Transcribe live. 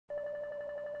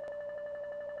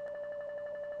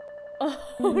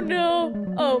Oh no.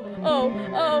 Oh, oh,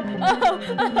 oh, oh,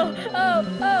 oh, oh,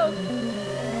 oh.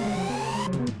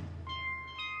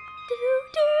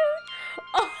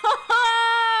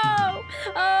 Oh,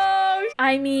 oh.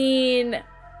 I mean,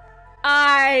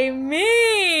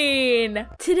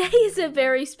 today is a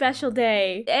very special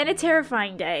day and a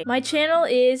terrifying day. My channel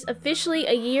is officially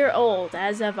a year old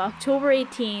as of October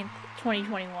 18th.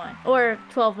 2021, or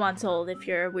 12 months old if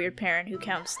you're a weird parent who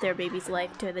counts their baby's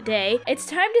life to the day. It's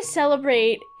time to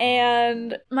celebrate,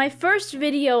 and my first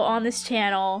video on this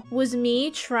channel was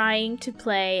me trying to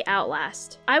play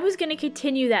Outlast. I was gonna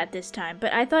continue that this time,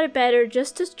 but I thought it better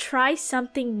just to try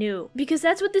something new, because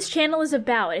that's what this channel is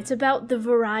about. It's about the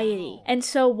variety. And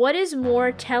so what is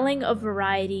more telling of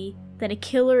variety than a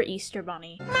killer Easter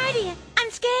bunny? Marty, I'm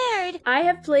scared! I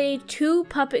have played 2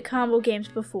 puppet combo games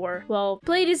before. Well,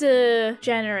 played is a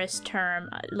generous term.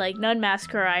 Like Nun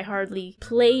Massacre, I hardly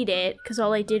played it because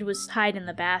all I did was hide in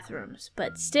the bathrooms.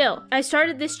 But still, I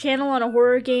started this channel on a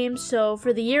horror game, so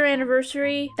for the year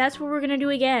anniversary, that's what we're gonna do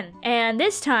again. And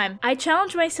this time, I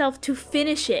challenged myself to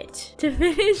finish it. To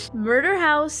finish Murder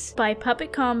House by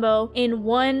Puppet Combo in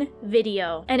 1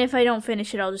 video. And if I don't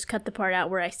finish it, I'll just cut the part out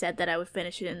where I said that I would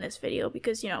finish it in this video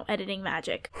because, you know, editing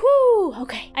magic. Whew,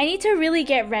 okay. I need to really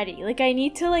get ready. Like, I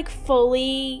need to, like,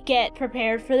 fully get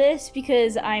prepared for this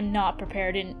because I'm not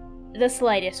prepared in the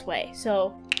slightest way.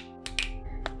 So,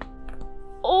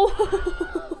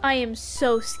 oh, I am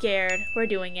so scared. We're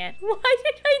doing it.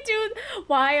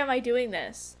 Why am I doing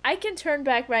this? I can turn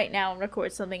back right now and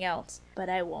record something else, but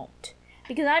I won't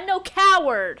because I'm no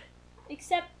coward,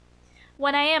 except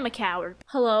when I am a coward.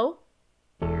 Hello?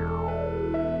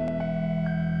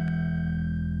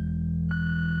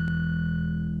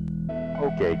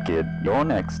 Okay, kid, you're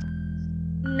next.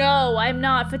 No, I'm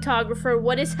not, photographer.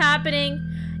 What is happening?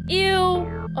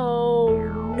 Ew. Oh,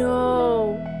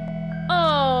 no.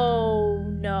 Oh,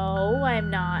 no,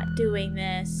 I'm not doing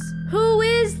this. Who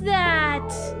is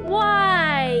that?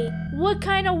 Why? What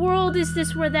kind of world is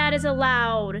this where that is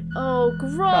allowed? Oh,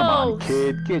 gross. Come on,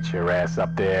 kid, get your ass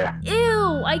up there.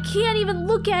 Ew, I can't even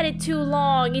look at it too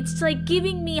long. It's like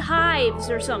giving me hives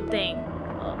or something.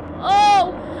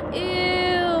 Oh,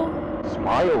 ew.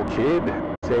 Smile, kid.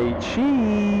 Say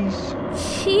cheese.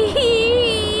 Cheese!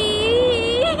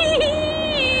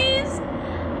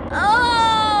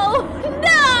 Oh,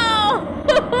 no!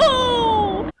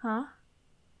 Huh?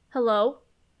 Hello?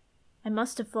 I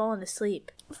must have fallen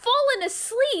asleep. Fallen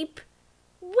asleep?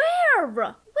 Where?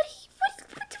 What do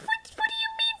you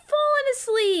mean fallen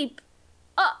asleep?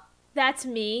 That's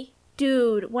me.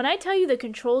 Dude, when I tell you the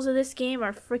controls of this game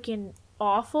are freaking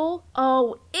awful.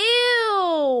 Oh,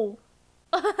 ew!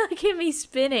 Look at me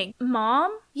spinning.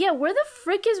 Mom? Yeah, where the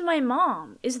frick is my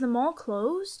mom? Is the mall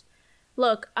closed?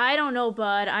 Look, I don't know,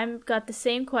 bud. I've got the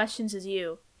same questions as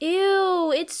you.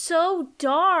 Ew, it's so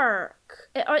dark.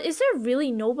 Is there really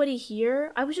nobody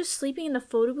here? I was just sleeping in the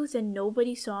photo booth and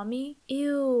nobody saw me?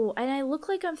 Ew, and I look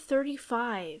like I'm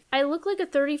 35. I look like a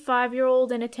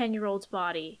 35-year-old in a 10-year-old's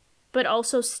body, but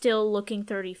also still looking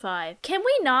 35. Can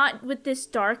we not, with this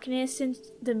darkness and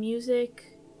the music?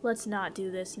 Let's not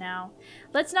do this now.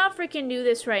 Let's not freaking do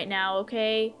this right now,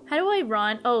 okay? How do I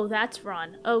run? Oh, that's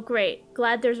run. Oh, great.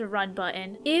 Glad there's a run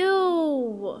button.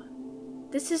 Ew.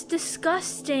 This is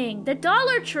disgusting. The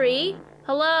Dollar Tree?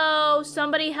 Hello?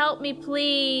 Somebody help me,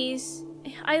 please.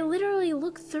 I literally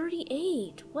look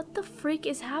 38. What the freak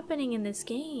is happening in this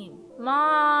game?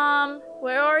 Mom,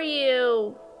 where are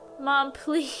you? Mom,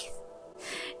 please.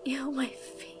 Ew, my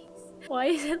face. Why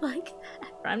is it like that?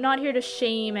 I'm not here to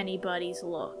shame anybody's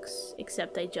looks,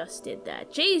 except I just did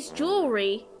that. Jay's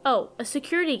jewelry? Oh, a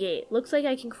security gate. Looks like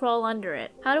I can crawl under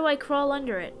it. How do I crawl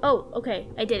under it? Oh, okay,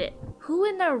 I did it. Who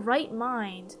in their right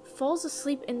mind falls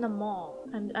asleep in the mall?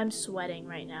 I'm sweating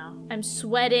right now. I'm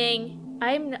sweating.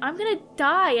 I'm gonna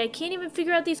die. I can't even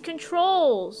figure out these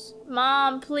controls.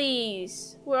 Mom,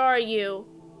 please. Where are you?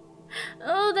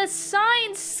 Oh, the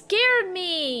sign scared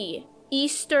me.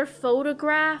 Easter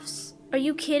photographs? Are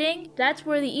you kidding? That's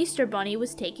where the Easter bunny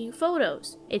was taking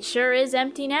photos. It sure is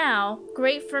empty now.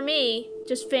 Great for me.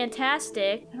 Just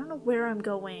fantastic. I don't know where I'm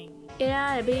going. It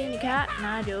had been cat and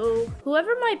I do.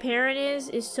 Whoever my parent is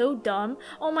so dumb.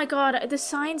 Oh my god, the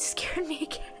sign scared me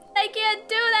again. I can't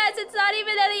do this. It's not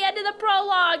even at the end of the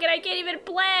prologue and I can't even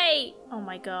play. Oh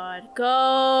my god.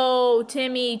 Go,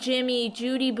 Timmy, Jimmy,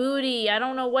 Judy Booty. I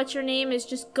don't know what your name is.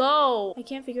 Just go. I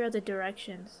can't figure out the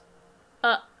directions.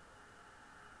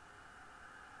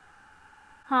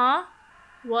 Huh?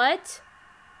 What?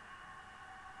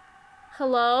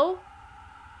 Hello?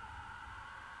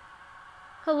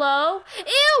 Hello?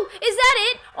 Ew! Is that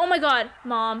it? Oh my god.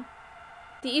 Mom.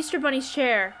 The Easter Bunny's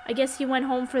chair. I guess he went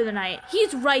home for the night.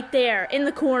 He's right there in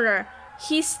the corner.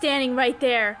 He's standing right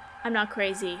there. I'm not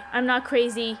crazy. I'm not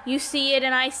crazy. You see it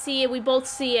and I see it. We both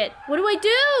see it. What do I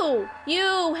do?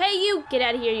 You, hey you. Get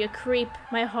out of here, you creep.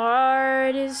 My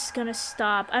heart is gonna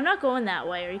stop. I'm not going that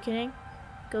way. Are you kidding?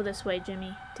 Go this way,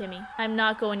 Timmy. I'm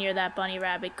not going near that bunny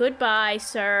rabbit. Goodbye,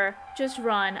 sir. Just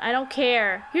run. I don't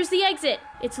care. Here's the exit.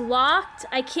 It's locked.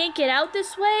 I can't get out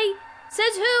this way.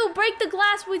 Says who? Break the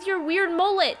glass with your weird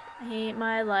mullet. I hate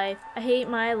my life. I hate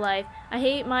my life. I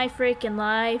hate my freaking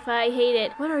life. I hate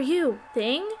it. What are you?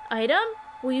 Thing? Item?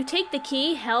 Will you take the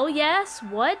key? Hell yes.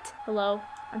 What? Hello?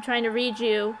 I'm trying to read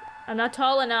you. I'm not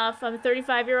tall enough. I'm a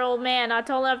 35-year-old man, not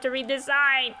tall enough to read this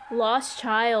sign. Lost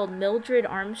child, Mildred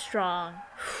Armstrong.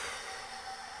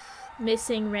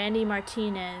 Missing Randy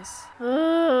Martinez.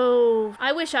 Oh,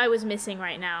 I wish I was missing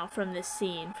right now from this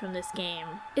scene, from this game.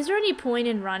 Is there any point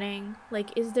in running?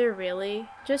 Like, is there really?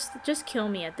 Just kill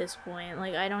me at this point.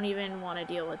 Like, I don't even want to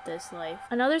deal with this life.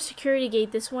 Another security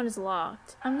gate. This one is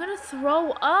locked. I'm gonna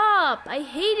throw up. I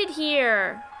hate it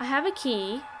here. I have a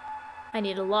key. I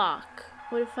need a lock.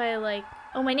 What if I, like...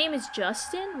 Oh, my name is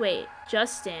Justin? Wait,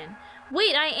 Justin.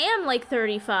 Wait, I am, like,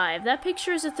 35. That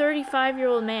picture is a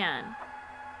 35-year-old man.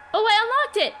 Oh, I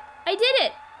unlocked it! I did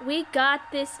it! We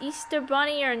got this, Easter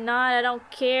Bunny or not, I don't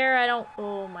care,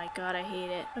 Oh my god, I hate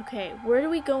it. Okay, where do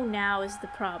we go now is the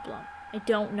problem. I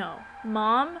don't know.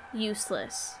 Mom,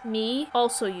 useless. Me,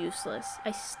 also useless.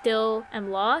 I still am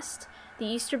lost. The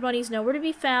Easter Bunny's nowhere to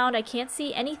be found, I can't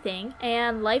see anything,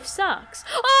 and life sucks.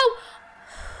 Oh!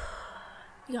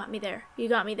 You got me there. You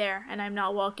got me there, and I'm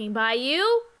not walking by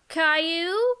you.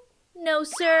 Caillou? No,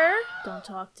 sir. Don't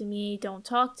talk to me. Don't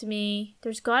talk to me.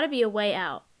 There's gotta be a way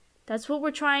out. That's what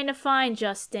we're trying to find,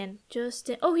 Justin.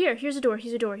 Oh, here's a door.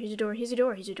 Here's a door. Here's a door. Here's a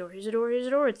door. Here's a door. Here's a door. Here's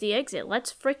a door. It's the exit.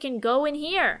 Let's frickin' go in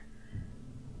here.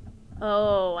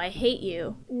 Oh, I hate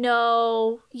you.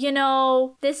 No. You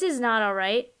know, this is not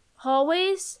alright.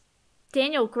 Hallways?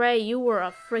 Daniel Gray, you were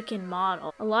a frickin'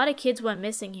 model. A lot of kids went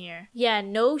missing here. Yeah,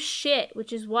 no shit,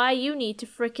 which is why you need to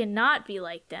frickin' not be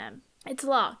like them. It's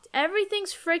locked.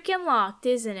 Everything's freaking locked,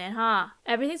 isn't it, huh?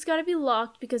 Everything's gotta be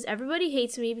locked because everybody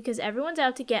hates me, because everyone's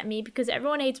out to get me, because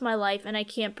everyone hates my life and I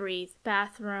can't breathe.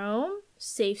 Bathroom.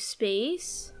 Safe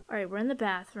space. Alright, we're in the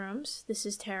bathrooms. This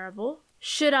is terrible.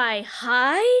 Should I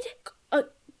hide?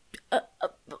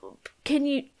 Can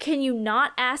you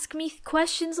not ask me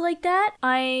questions like that?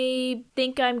 I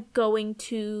think I'm going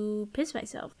to piss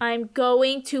myself. I'm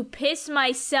going to piss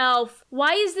myself.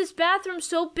 Why is this bathroom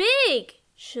so big?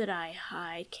 Should I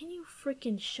hide? Can you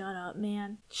freaking shut up,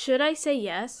 man? Should I say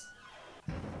yes?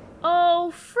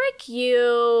 Oh, frick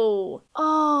you.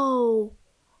 Oh.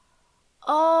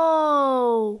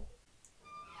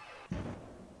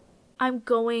 I'm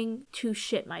going to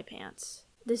shit my pants.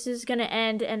 This is gonna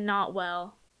end and not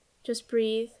well. Just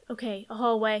breathe. Okay, a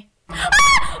hallway.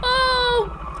 Ah!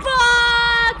 Oh,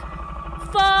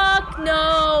 fuck! Fuck,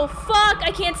 no. Fuck,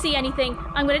 I can't see anything.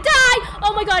 I'm gonna die!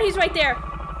 Oh my god, he's right there.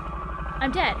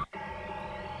 I'm dead.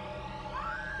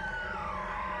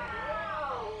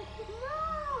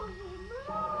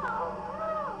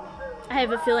 I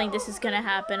have a feeling this is gonna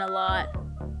happen a lot.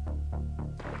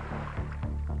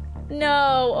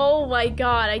 No, oh my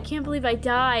god, I can't believe I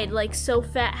died, like, so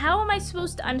fast. How am I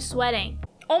supposed to? I'm sweating.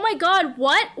 Oh my god,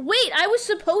 what? Wait, I was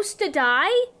supposed to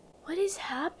die? What is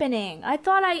happening? I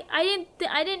thought I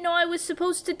didn't know I was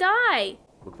supposed to die.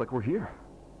 Looks like we're here.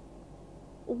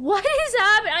 What is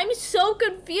happening? I'm so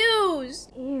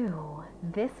confused. Ew,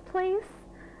 this place?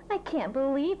 I can't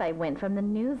believe I went from the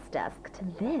news desk to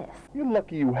this. You're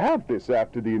lucky you have this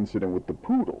after the incident with the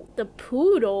poodle. The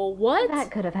poodle? What?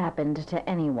 That could have happened to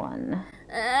anyone.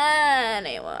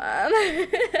 Anyone.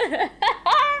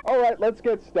 Alright, let's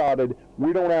get started.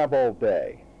 We don't have all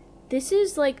day. This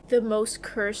is like the most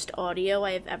cursed audio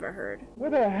I have ever heard.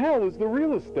 Where the hell is the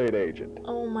real estate agent?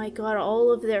 Oh my god, all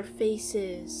of their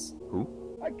faces. Who?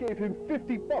 I gave him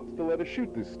 $50 to let us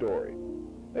shoot this story.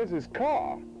 There's his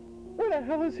car. Where the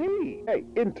hell is he? Hey,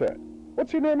 intern.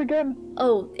 What's your name again?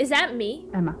 Oh, is that me?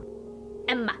 Emma.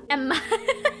 Emma.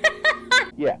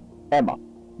 Yeah, Emma.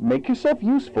 Make yourself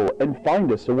useful and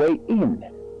find us a way in.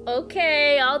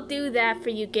 Okay, I'll do that for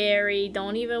you, Gary.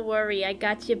 Don't even worry, I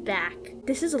got you back.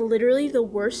 This is literally the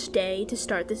worst day to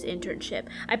start this internship.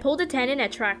 I pulled a tendon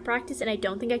at track practice and I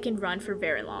don't think I can run for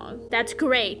very long. That's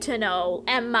great to know,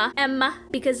 Emma,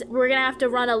 because we're gonna have to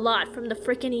run a lot from the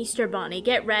frickin' Easter Bunny.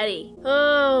 Get ready.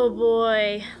 Oh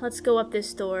boy, let's go up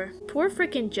this door. Poor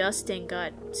frickin' Justin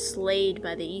got slayed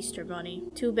by the Easter Bunny.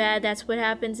 Too bad that's what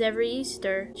happens every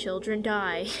Easter. Children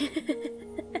die.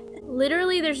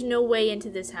 Literally, there's no way into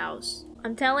this house.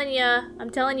 I'm telling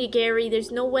you, Gary,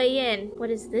 there's no way in. What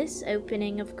is this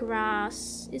opening of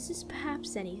grass? Is this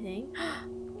perhaps anything?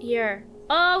 Here.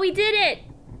 Oh, we did it!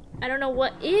 I don't know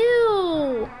what.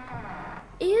 Ew!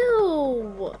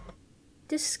 Ew!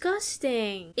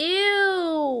 Disgusting.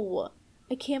 Ew!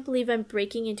 I can't believe I'm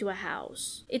breaking into a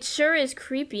house. It sure is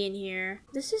creepy in here.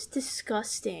 This is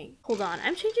disgusting. Hold on,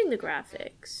 I'm changing the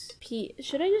graphics.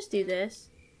 Should I just do this?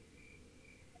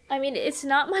 I mean, it's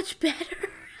not much better.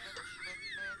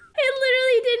 It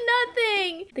literally did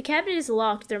nothing! The cabinet is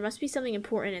locked. There must be something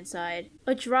important inside.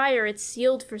 A dryer. It's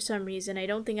sealed for some reason. I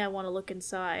don't think I want to look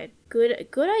inside. Good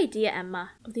idea,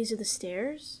 Emma. Oh, these are the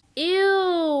stairs?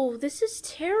 Ew! This is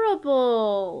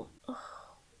terrible! Oh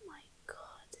my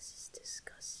god, this is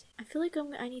disgusting. I feel like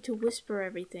I need to whisper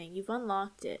everything. You've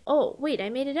unlocked it. Oh, wait, I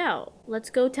made it out.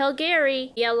 Let's go tell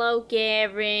Gary. Hello,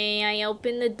 Gary. I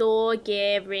opened the door,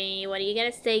 Gary. What are you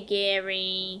gonna say,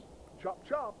 Gary? Chop,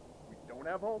 chop. Don't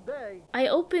have all day. I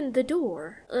opened the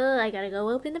door. I gotta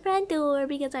go open the front door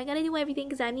because I gotta do everything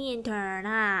because I'm the intern.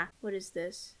 What is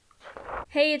this?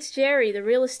 Hey, it's Jerry, the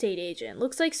real estate agent.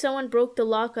 Looks like someone broke the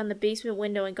lock on the basement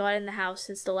window and got in the house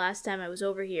since the last time I was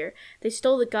over here. They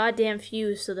stole the goddamn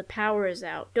fuse, so the power is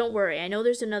out. Don't worry, I know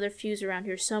there's another fuse around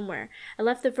here somewhere. I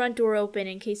left the front door open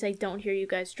in case I don't hear you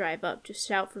guys drive up. Just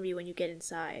shout for me when you get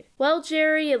inside. Well,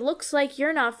 Jerry, it looks like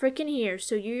you're not frickin' here,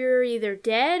 so you're either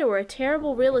dead or a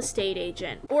terrible real estate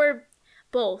agent. Or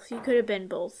both. You could have been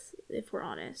both, if we're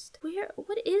honest.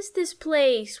 What is this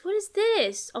place? What is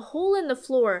this? A hole in the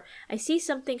floor. I see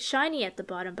something shiny at the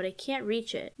bottom, but I can't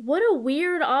reach it. What a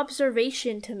weird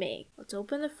observation to make. Let's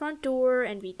open the front door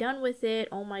and be done with it.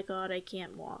 Oh my god, I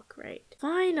can't walk, right?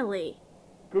 Finally.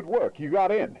 Good work, you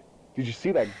got in. Did you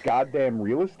see that goddamn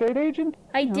real estate agent?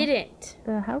 I didn't.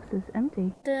 The house is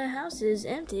empty. The house is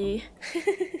empty.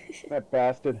 That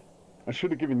bastard. I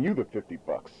should have given you the $50.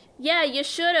 Yeah, you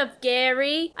should have,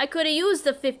 Gary. I could have used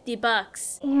the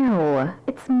 $50. Ew,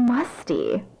 it's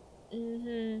musty.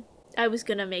 I was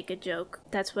gonna make a joke.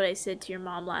 That's what I said to your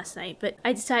mom last night, but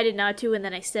I decided not to, and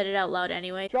then I said it out loud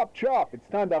anyway. Chop, chop. It's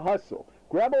time to hustle.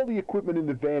 Grab all the equipment in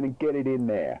the van and get it in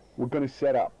there. We're gonna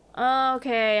set up.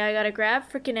 Okay, I gotta grab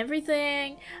freaking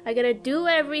everything. I gotta do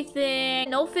everything.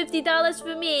 No $50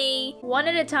 for me. One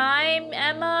at a time,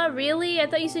 Emma? Really? I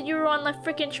thought you said you were on the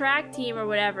freaking track team or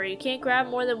whatever. You can't grab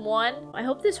more than one? I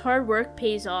hope this hard work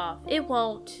pays off. It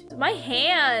won't. My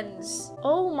hands.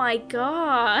 Oh my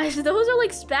gosh. Those are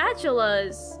like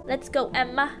spatulas. Let's go,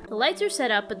 Emma. The lights are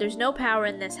set up, but there's no power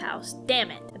in this house.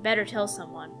 Damn it. I better tell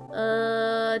someone.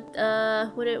 What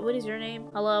is your name?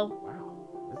 Hello?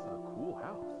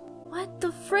 What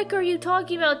the frick are you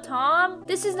talking about, Tom?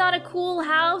 This is not a cool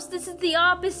house. This is the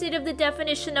opposite of the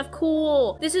definition of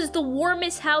cool. This is the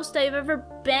warmest house I've ever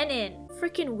been in.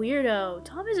 Freaking weirdo.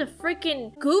 Tom is a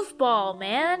freaking goofball,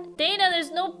 man. Dana,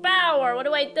 there's no power. What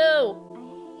do I do?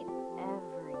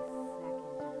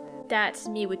 That's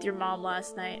me with your mom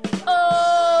last night.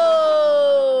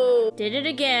 Oh! Did it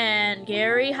again.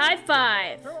 Gary, high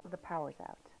five. The power's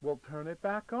out. We'll turn it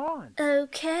back on.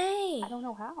 Okay. I don't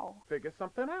know how. Figure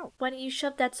something out. Why don't you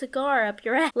shove that cigar up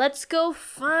your ass? Let's go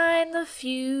find the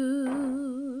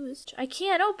fuse. I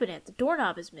can't open it. The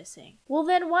doorknob is missing. Well,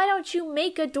 then why don't you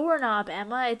make a doorknob,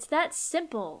 Emma? It's that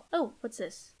simple. Oh, what's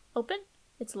this? Open?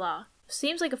 It's locked.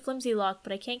 Seems like a flimsy lock,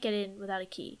 but I can't get in without a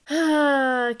key.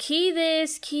 Key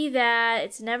this, key that.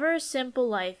 It's never a simple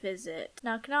life, is it?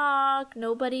 Knock, knock.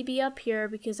 Nobody be up here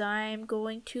because I'm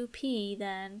going to pee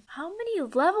then. How many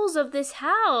levels of this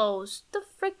house? What the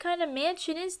frick kind of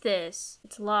mansion is this?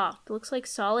 It's locked. It looks like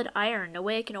solid iron. No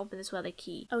way I can open this without a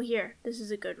key. Oh, here. This is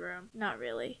a good room. Not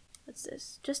really. What's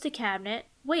this? Just a cabinet.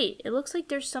 Wait, it looks like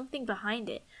there's something behind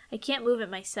it. I can't move it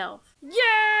myself.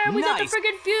 Yeah, we got the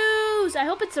friggin' fuse! I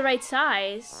hope it's the right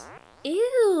size.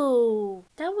 Ew,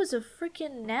 that was a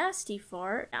freaking nasty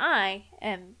fart. I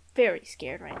am very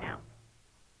scared right now.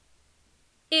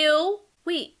 Ew,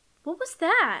 wait, what was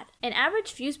that? An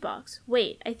average fuse box.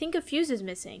 Wait, I think a fuse is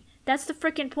missing. That's the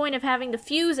freaking point of having the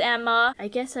fuse, Emma. I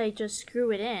guess I just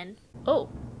screw it in. Oh.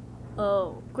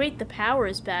 Oh, great, the power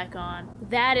is back on.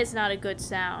 That is not a good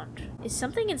sound. Is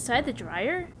something inside the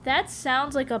dryer? That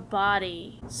sounds like a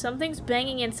body. Something's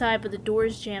banging inside, but the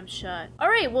door's jammed shut.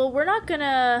 Alright, well, we're not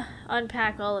gonna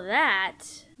unpack all of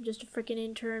that. I'm just a freaking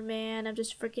intern, man. I'm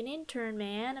just a freaking intern,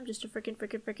 man. I'm just a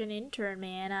freaking intern,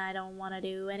 man. I don't want to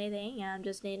do anything. I'm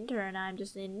just an intern. I'm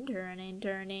just an intern.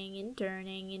 Interning.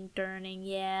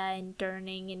 Yeah,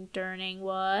 interning.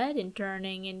 What?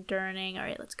 Interning.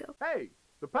 Alright, let's go. Hey,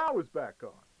 the power's back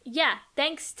on. Yeah,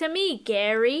 thanks to me,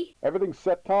 Gary. Everything's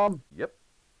set, Tom? Yep.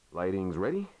 Lighting's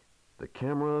ready. The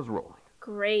camera's rolling.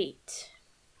 Great.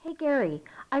 Hey, Gary,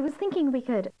 I was thinking we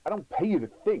could... I don't pay you to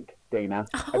think, Dana.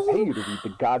 Oh. I pay you to read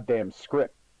the goddamn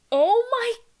script. Oh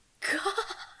my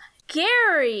god.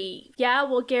 Gary! Yeah,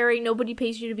 well, Gary, nobody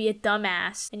pays you to be a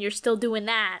dumbass, and you're still doing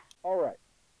that. All right.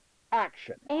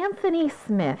 Action. Anthony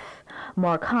Smith,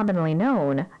 more commonly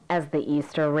known as the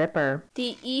Easter Ripper.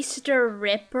 The Easter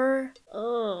Ripper?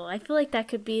 Oh, I feel like that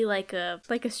could be like a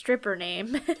stripper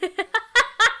name.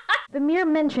 The mere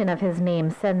mention of his name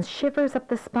sends shivers up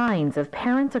the spines of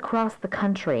parents across the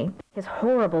country, his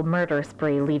horrible murder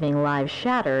spree leaving lives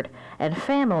shattered and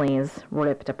families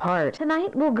ripped apart.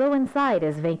 Tonight we'll go inside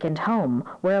his vacant home,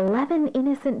 where 11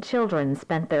 innocent children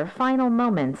spent their final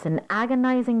moments in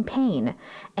agonizing pain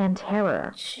and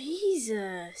terror.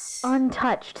 Jesus.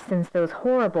 Untouched since those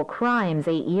horrible crimes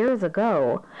 8 years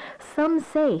ago, some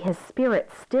say his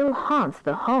spirit still haunts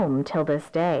the home till this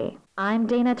day. I'm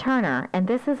Dana Turner, and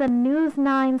this is a News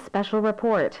 9 special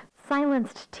report,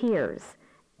 Silenced Tears,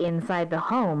 inside the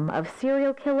home of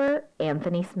serial killer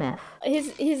Anthony Smith.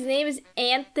 His name is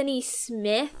Anthony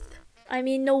Smith? I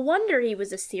mean, no wonder he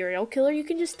was a serial killer. You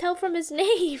can just tell from his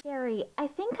name. Gary, I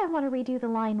think I want to redo the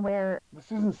line where...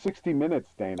 This isn't 60 Minutes,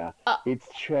 Dana. It's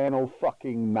Channel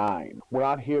fucking 9. We're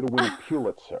not here to win a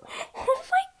Pulitzer. Oh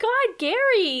my god,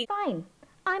 Gary! Fine.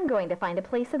 I'm going to find a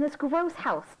place in this gross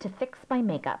house to fix my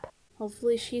makeup.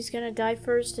 Hopefully she's gonna die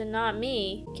first and not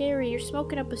me. Gary, you're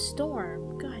smoking up a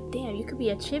storm. God damn, you could be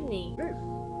a chimney. This is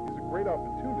a great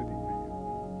opportunity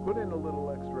for you. Put in a little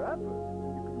extra effort,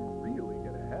 and you can really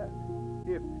get ahead.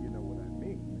 If you know what I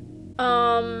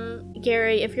mean.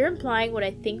 Gary, if you're implying what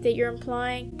I think that you're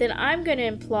implying, then I'm gonna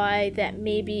imply that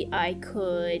maybe I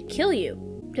could kill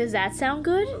you. Does that sound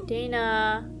good?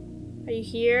 Dana, are you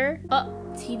here?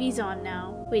 Oh, TV's on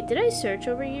now. Wait, did I search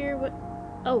over here? What?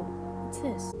 Oh. What's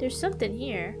this? There's something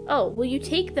here. Oh, will you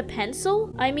take the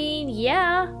pencil? I mean,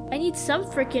 yeah. I need some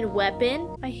freaking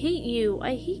weapon. I hate you.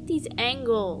 I hate these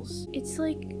angles. It's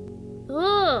like...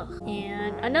 Ugh.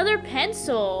 And another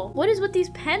pencil. What is with these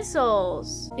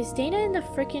pencils? Is Dana in the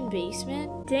freaking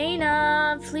basement?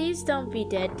 Dana, please don't be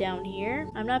dead down here.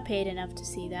 I'm not paid enough to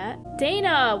see that.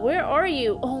 Dana, where are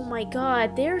you? Oh my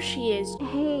god, there she is.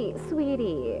 Hey,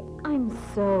 sweetie. I'm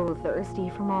so thirsty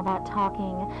from all that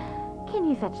talking. Can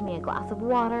you fetch me a glass of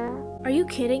water? Are you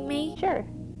kidding me? Sure.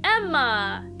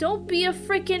 Emma! Don't be a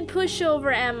freaking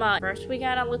pushover, Emma. First we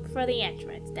gotta look for the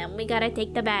entrance. Then we gotta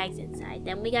take the bags inside.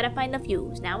 Then we gotta find the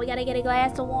fuse. Now we gotta get a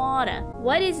glass of water.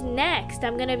 What is next?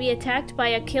 I'm gonna be attacked by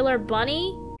a killer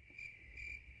bunny?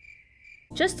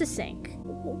 Just a sink.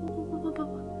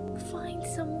 Find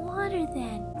some water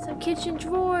then. Some kitchen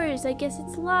drawers. I guess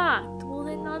it's locked. Well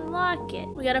then unlock it.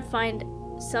 We gotta find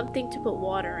something to put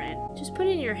water in. Just put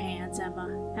it in your hands, Emma.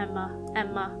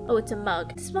 Emma. Oh, it's a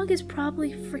mug. This mug is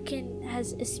probably freaking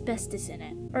has asbestos in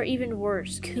it. Or even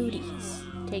worse, cooties.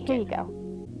 Take Here it. you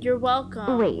go. You're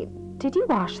welcome. Wait, did you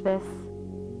wash this?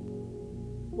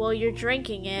 Well, you're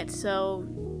drinking it, so...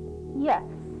 Yes.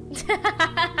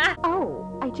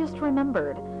 Oh, I just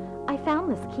remembered. I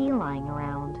found this key lying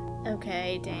around.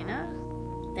 Okay, Dana.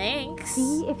 Thanks.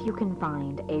 See if you can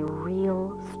find a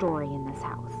real story in this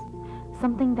house.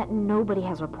 Something that nobody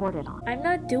has reported on. I'm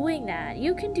not doing that.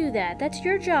 You can do that. That's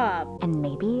your job. And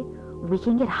maybe we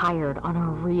can get hired on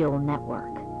a real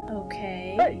network.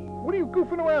 Okay. Hey, what are you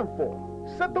goofing around for?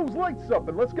 Set those lights up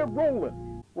and let's get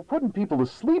rolling. We're putting people to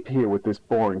sleep here with this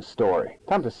boring story.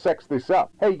 Time to sex this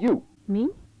up. Hey, you. Me?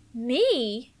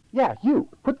 Me? Yeah, you.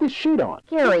 Put this sheet on.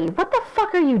 Gary, what the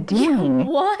fuck are you doing?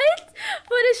 What?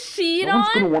 Put a sheet No on?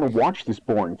 one's gonna want to watch this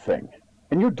boring thing.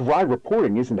 And your dry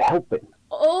reporting isn't helping.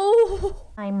 Oh!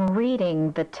 I'm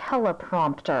reading the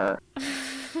teleprompter.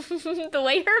 The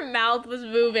way her mouth was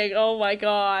moving, oh my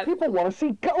god. People want to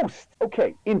see ghosts.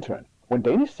 Okay, intern. When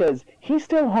Dana says he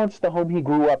still haunts the home he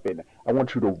grew up in, I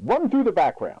want you to run through the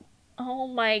background. Oh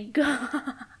my god.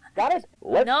 Got it?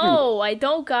 Let's do No, I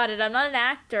don't got it. I'm not an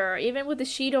actor. Even with the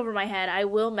sheet over my head, I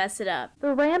will mess it up.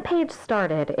 The rampage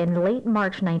started in late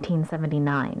March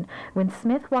 1979 when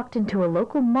Smith walked into a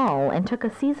local mall and took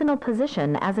a seasonal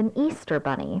position as an Easter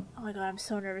bunny. Oh my god, I'm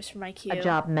so nervous for my cue. A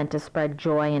job meant to spread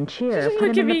joy and cheer Look put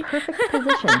at him in me. the perfect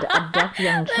position to abduct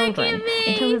young Look children at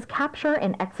me. until his capture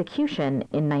and execution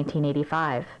in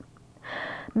 1985.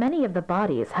 Many of the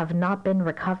bodies have not been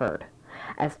recovered.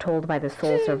 As told by the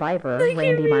sole survivor, Look at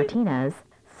Randy me. Martinez,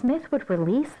 Smith would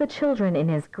release the children in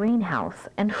his greenhouse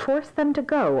and force them to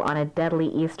go on a deadly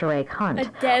Easter egg hunt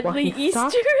A deadly while he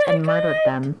stalked Easter egg and murdered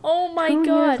hunt? them. Oh my 2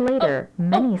 god. years later,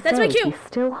 many that's my say cue. he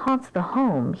still haunts the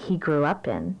home he grew up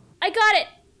in. I got it.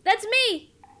 That's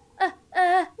me.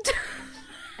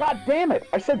 God damn it!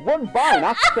 I said run by,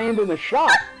 not stand in the shop.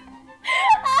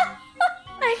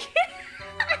 I can't.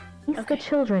 He the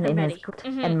children I'm in ready.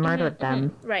 his and murdered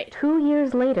them. Right. 2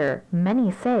 years later,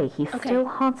 many say he still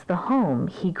haunts the home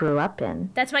he grew up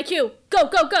in. That's my cue. Go,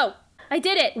 go, go! I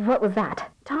did it! What was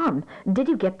that? Tom, did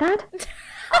you get that?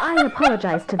 I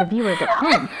apologize to the viewers at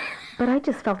home, but I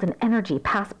just felt an energy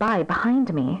pass by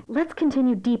behind me. Let's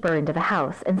continue deeper into the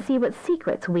house and see what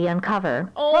secrets we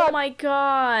uncover. Oh my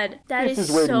god. That This is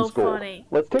is so Raven's goal. funny.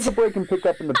 Let's take a break and pick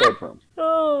up in the bedroom.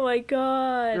 Oh my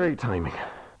god. Great timing.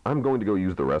 I'm going to go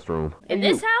use the restroom. In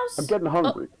Hey, this you, house? I'm getting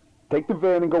hungry. Take the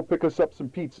van and go pick us up some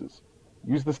pizzas.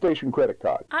 Use the station credit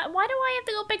card. Why do I have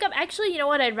to go pick up? Actually, you know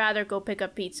what? I'd rather go pick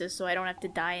up pizza so I don't have to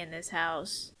die in this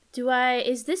house.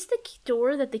 Is this the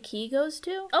door that the key goes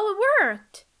to? Oh, it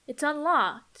worked! It's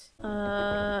unlocked.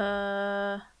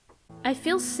 I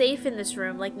feel safe in this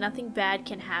room, like nothing bad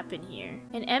can happen here.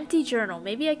 An empty journal.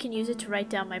 Maybe I can use it to write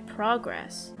down my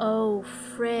progress. Oh,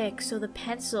 frick. So the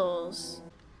pencils.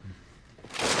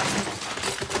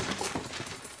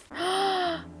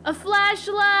 A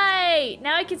flashlight!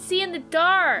 Now I can see in the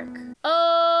dark.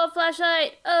 Oh,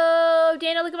 flashlight. Oh,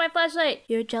 Dana, look at my flashlight.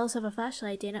 You're jealous of a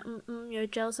flashlight, Dana. You're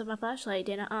jealous of my flashlight,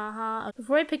 Dana.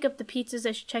 Before I pick up the pizzas,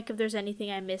 I should check if there's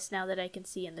anything I missed now that I can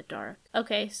see in the dark.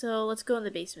 Okay, so let's go in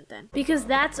the basement then. Because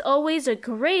that's always a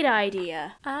great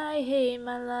idea. I hate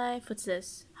my life. What's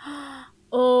this?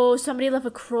 Oh, somebody left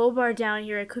a crowbar down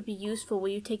here. It could be useful. Will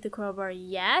you take the crowbar?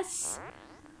 Yes?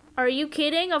 Are you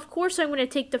kidding? Of course I'm gonna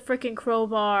take the frickin'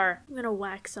 crowbar. I'm gonna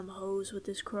whack some hose with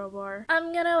this crowbar.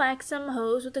 I'm gonna whack some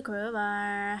hose with the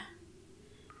crowbar.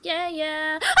 Yeah,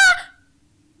 yeah. Ah!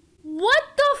 What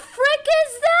the frick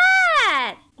is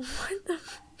that?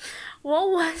 What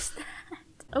was that?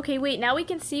 Okay, wait, now we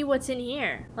can see what's in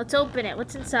here. Let's open it.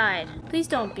 What's inside? Please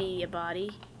don't be a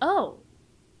body. Oh.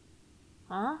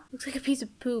 Huh? Looks like a piece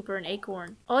of poop or an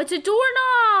acorn. Oh, it's a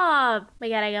doorknob! We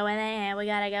gotta go in there. We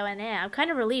gotta go in there. I'm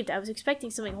kind of relieved. I was expecting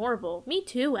something horrible. Me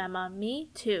too, Emma. Me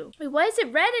too. Wait, why is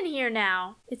it red in here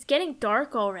now? It's getting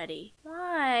dark already.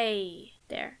 Why?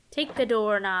 There. Take the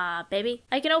doorknob, baby.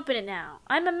 I can open it now.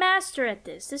 I'm a master at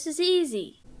this. This is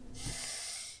easy.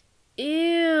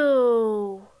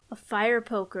 Ew. A fire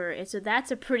poker. So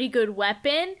that's a pretty good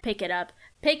weapon. Pick it up.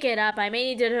 Pick it up. I may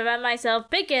need to defend myself.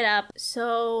 Pick it up.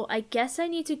 So I guess I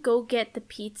need to go get the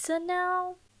pizza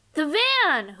now. The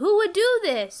van! Who would do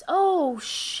this? Oh,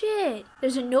 shit.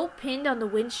 There's a note pinned on the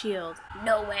windshield.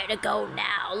 Nowhere to go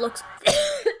now. Looks...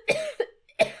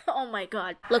 Oh my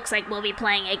god. Looks like we'll be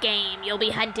playing a game. You'll be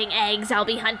hunting eggs. I'll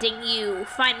be hunting you.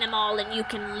 Find them all and you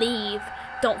can leave.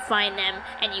 Don't find them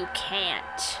and you can't.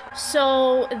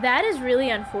 So that is really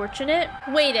unfortunate.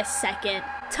 Wait a second.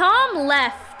 Tom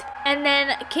left. And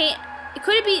then,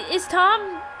 could it be, is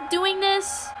Tom doing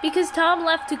this? Because Tom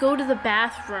left to go to the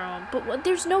bathroom, but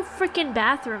there's no freaking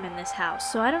bathroom in this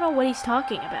house, so I don't know what he's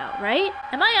talking about, right?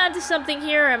 Am I onto something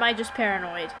here, or am I just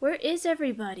paranoid? Where is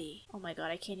everybody? Oh my god,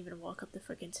 I can't even walk up the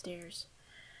freaking stairs.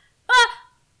 Ah!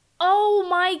 Oh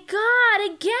my god,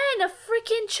 again, a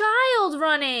freaking child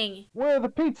running! Where are the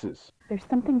pizzas? There's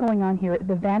something going on here.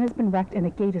 The van has been wrecked and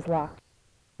the gate is locked.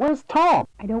 Where's Tom?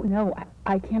 I don't know.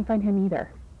 I can't find him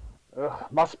either. Ugh,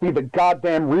 must be the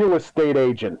goddamn real estate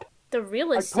agent. The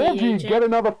real I estate told you agent? you'd get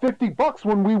another $50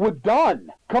 when we were done.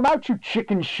 Come out, you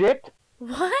chicken shit.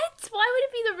 What? Why would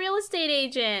it be the real estate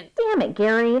agent? Damn it,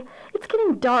 Gary. It's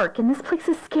getting dark and this place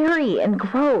is scary and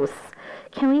gross.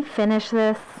 Can we finish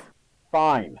this?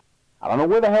 Fine. I don't know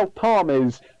where the hell Tom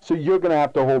is, so you're gonna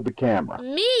have to hold the camera.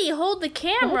 Me? Hold the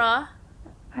camera?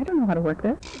 I don't know how to work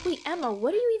this. Wait, Emma,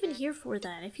 what are you even here for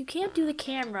then? If you can't do the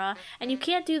camera and you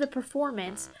can't do the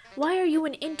performance, why are you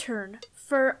an intern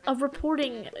for a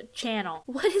reporting channel?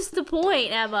 What is the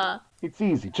point, Emma? It's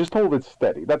easy. Just hold it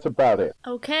steady. That's about it.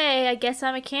 Okay, I guess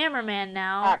I'm a cameraman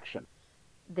now. Action.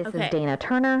 This Okay. is Dana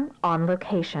Turner on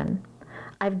location.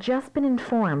 I've just been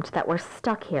informed that we're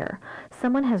stuck here.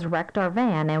 Someone has wrecked our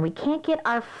van and we can't get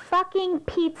our fucking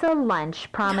pizza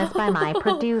lunch promised by my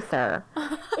producer.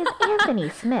 Is Anthony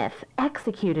Smith,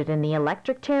 executed in the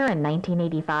electric chair in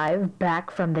 1985,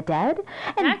 back from the dead?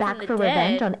 And Back from the for dead?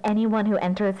 revenge on anyone who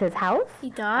enters his house?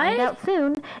 He died? Find out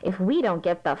soon if we don't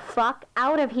get the fuck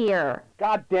out of here.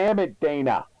 God damn it,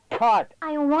 Dana. Cut.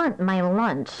 I want my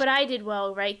lunch. But I did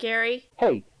well, right, Gary?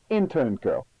 Hey, intern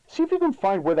girl. See if you can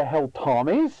find where the hell Tom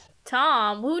is.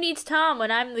 Tom? Who needs Tom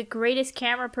when I'm the greatest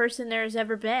camera person there has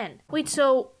ever been? Wait,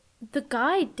 so the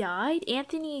guy died?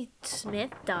 Anthony Smith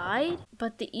died?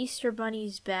 But the Easter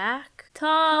Bunny's back?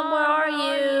 Tom, where are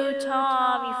you?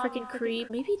 Tom, you freaking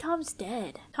creep. Maybe Tom's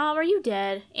dead. Tom, are you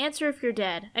dead? Answer if you're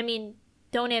dead. I mean,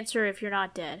 don't answer if you're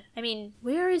not dead. I mean,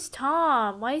 where is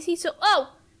Tom? Why is he so...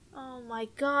 Oh! Oh my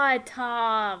god,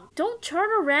 Tom. Don't turn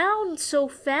around so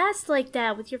fast like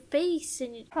that with your face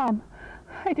and... Tom,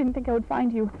 I didn't think I would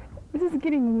find you. This is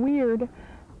getting weird.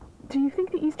 Do you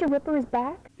think the Easter Ripper is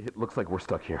back? It looks like we're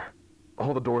stuck here.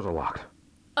 All the doors are locked.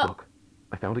 Look,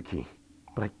 I found a key,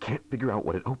 but I can't figure out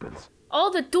what it opens.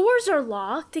 All the doors are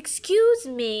locked? Excuse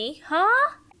me,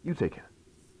 huh? You take it.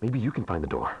 Maybe you can find the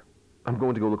door. I'm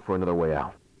going to go look for another way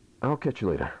out. I'll catch you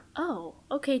later. Oh,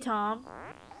 okay, Tom.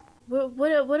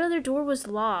 What other door was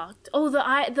locked? Oh,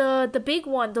 the big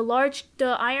one,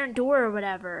 the iron door or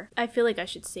whatever. I feel like I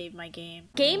should save my game.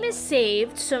 Game is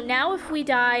saved, so now if we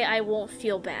die, I won't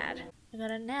feel bad. I got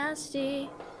a nasty.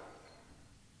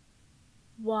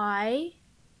 Why?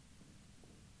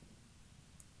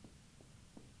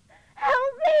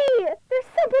 Help me! There's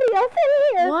somebody else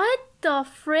in here! What the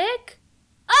frick?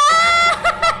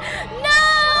 Ah!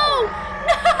 No!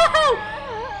 No!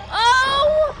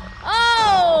 Oh!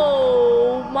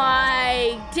 Oh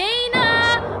my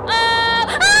Dana! Oh!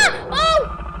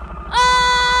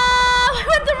 I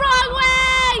went the wrong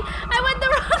way! I went the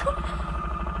wrong way!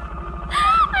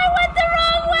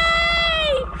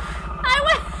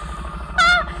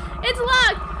 It's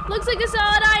locked! Looks like a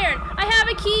solid iron. I have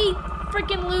a key,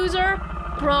 freaking loser.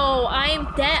 Bro, I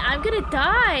am dead. I'm gonna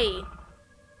die.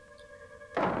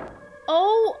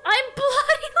 Oh, I'm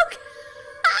bloody.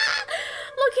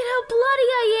 Look at how bloody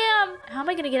I am. How am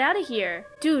I gonna get out of here?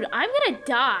 Dude, I'm gonna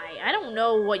die. I don't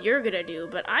know what you're gonna do,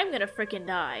 but I'm gonna freaking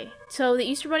die. So the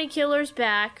Easter Bunny killer's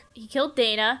back. He killed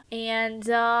Dana, and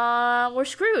we're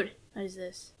screwed. What is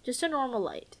this? Just a normal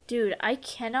light. Dude, I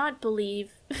cannot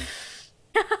believe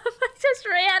I just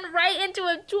ran right into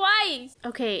him twice.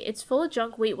 Okay, it's full of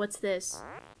junk. Wait, what's this?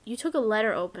 You took a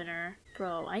letter opener.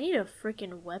 Bro, I need a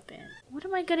freaking weapon. What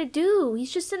am I gonna do?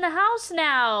 He's just in the house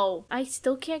now. I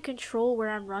still can't control where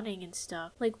I'm running and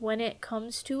stuff. Like, when it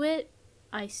comes to it,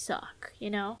 I suck, you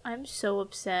know? I'm so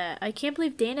upset. I can't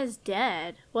believe Dana's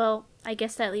dead. Well, I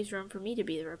guess that leaves room for me to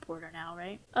be the reporter now,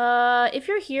 right? If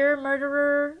you're here,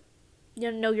 murderer,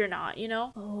 no, you're not, you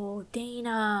know? Oh,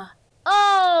 Dana.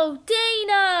 Oh,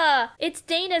 Dana! It's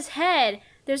Dana's head.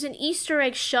 There's an Easter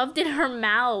egg shoved in her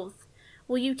mouth.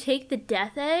 Will you take the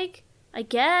death egg? I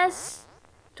guess.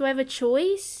 Do I have a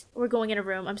choice? We're going in a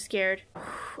room. I'm scared.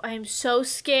 I am so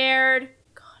scared.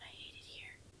 God, I hate it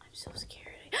here. I'm so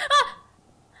scared. Ah!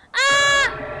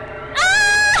 Ah! Ah!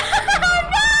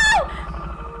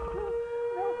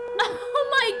 No! Oh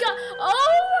my god.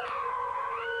 Oh!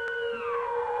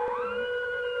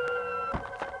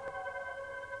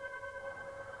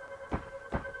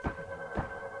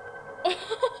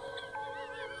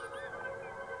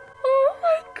 Oh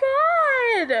my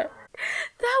god!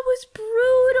 That was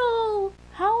brutal!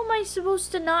 How am I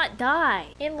supposed to not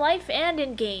die? In life and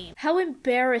in game. How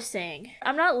embarrassing.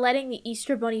 I'm not letting the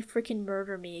Easter Bunny freaking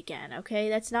murder me again, okay?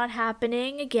 That's not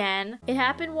happening again. It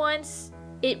happened once.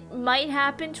 It might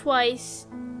happen twice.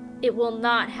 It will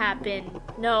not happen.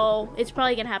 No, it's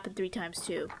probably gonna happen 3 times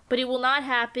too. But it will not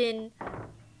happen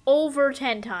over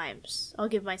 10 times. I'll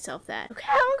give myself that. Okay.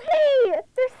 Help me!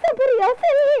 There's somebody else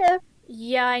in here!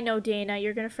 Yeah, I know, Dana.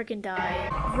 You're gonna freaking die.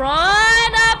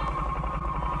 Run up!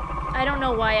 I don't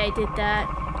know why I did that.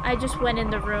 I just went in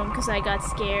the room because I got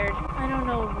scared. I don't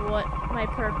know what my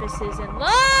purpose is in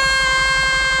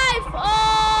life!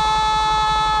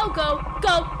 Oh! Go!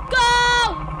 Go!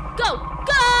 Go! Go!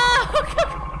 Go!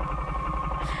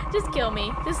 Just kill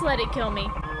me. Just let it kill me.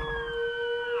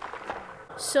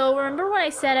 So remember when I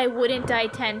said I wouldn't die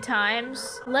 10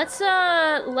 times? Let's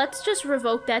just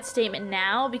revoke that statement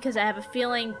now because I have a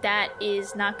feeling that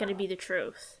is not gonna be the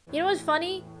truth. You know what's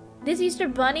funny? This Easter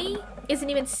Bunny isn't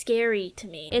even scary to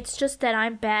me. It's just that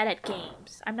I'm bad at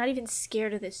games. I'm not even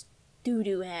scared of this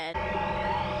doo-doo head.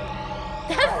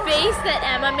 That face that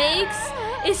Emma makes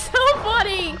is so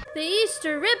funny! The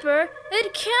Easter Ripper?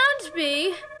 It can't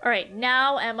be! Alright,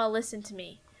 now Emma, listen to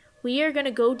me. We are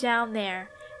gonna go down there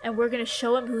and we're gonna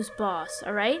show him who's boss,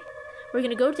 alright? We're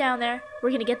gonna go down there, we're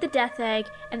gonna get the death egg,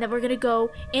 and then we're gonna go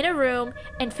in a room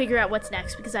and figure out what's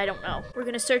next, because I don't know. We're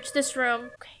gonna search this room.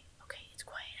 Okay, it's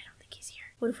quiet, I don't think he's here.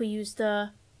 What if we use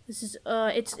the... This is,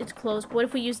 it's closed. What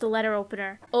if we use the letter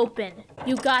opener? Open.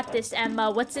 You got this, Emma.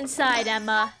 What's inside,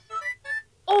 Emma?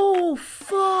 Oh,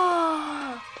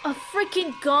 fuck! A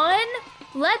freaking gun?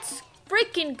 Let's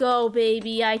freaking go,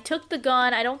 baby. I took the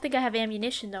gun. I don't think I have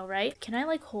ammunition though, right? Can I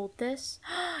like hold this?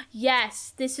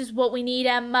 Yes, this is what we need,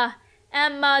 Emma.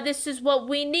 Emma, this is what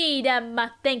we need,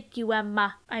 Emma. Thank you,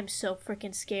 Emma. I'm so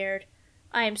freaking scared.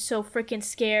 I am so freaking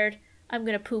scared. I'm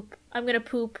gonna poop. I'm gonna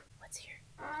poop. What's here?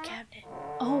 A cabinet.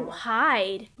 Oh,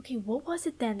 hide. Okay, what was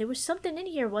it then? There was something in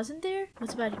here, wasn't there?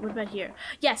 What about here?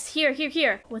 Yes, here.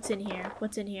 What's in here?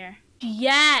 What's in here?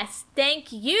 Yes,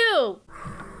 thank you.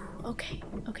 Okay,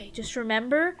 just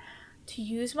remember to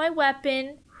use my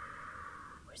weapon.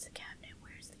 Where's the cabinet?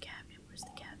 Where's the cabinet? Where's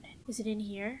the cabinet? Is it in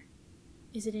here?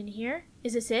 Is it in here?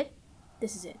 Is this it?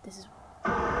 This is it. This is...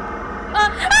 No!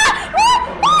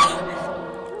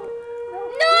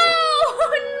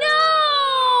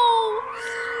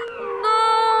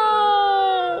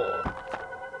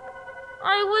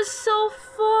 I was so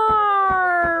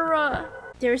far!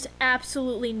 There's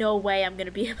absolutely no way I'm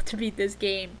gonna be able to beat this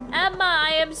game. Emma,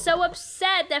 I am so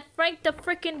upset that Frank the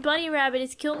frickin' bunny rabbit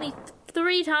has killed me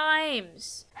 3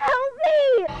 times. Help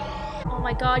me! Oh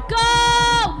my god, go!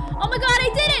 Oh my god, I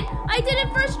did it! I did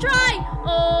it first try!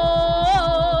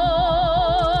 Oh,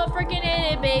 frickin'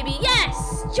 in it, baby.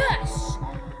 Yes! Yes!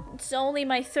 It's only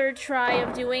my 3rd try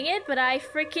of doing it, but I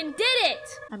frickin' did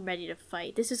it! I'm ready to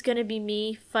fight. This is gonna be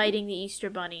me fighting the Easter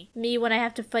Bunny. Me when I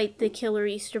have to fight the killer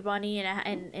Easter Bunny in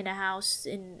a house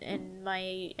and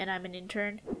I'm an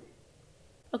intern.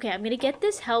 Okay, I'm gonna get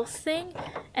this health thing,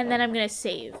 and then I'm gonna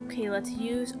save. Okay, let's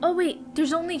use... Oh wait,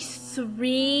 there's only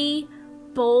 3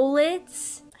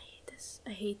 bullets?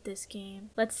 I hate this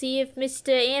game. Let's see if Mr.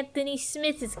 Anthony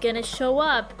Smith is gonna show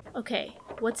up. Okay,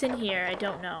 what's in here? I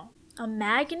don't know. A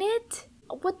magnet?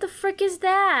 What the frick is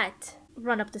that?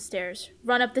 Run up the stairs.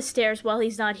 Run up the stairs while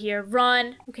he's not here.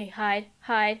 Run! Okay, hide,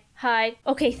 hide, hide.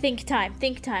 Okay, think time,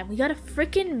 think time. We got a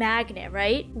frickin' magnet,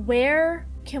 right? Where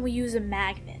can we use a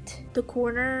magnet? The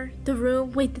corner? The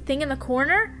room? Wait, the thing in the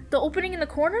corner? The opening in the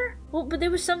corner? Well, but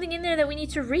there was something in there that we need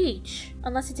to reach.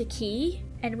 Unless it's a key?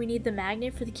 And we need the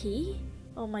magnet for the key?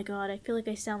 Oh my god, I feel like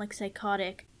I sound like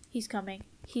psychotic. He's coming.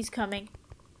 He's coming.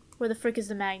 Where the frick is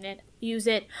the magnet? Use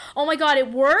it. Oh my god,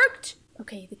 it worked?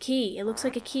 Okay, the key. It looks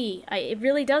like a key. It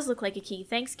really does look like a key.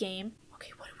 Thanks, game.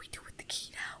 Okay, what do we do with the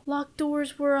key now? Locked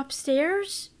doors were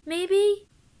upstairs? Maybe?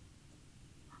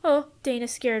 Oh, Dana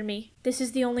scared me. This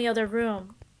is the only other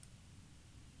room.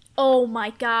 Oh my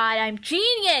god, I'm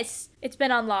genius! It's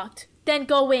been unlocked. Then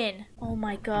go in. Oh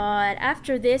my god.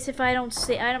 After this, if I don't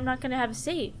save, I'm not gonna have a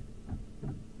save.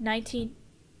 19.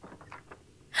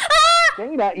 Ah!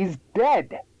 Dana is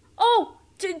dead. Oh,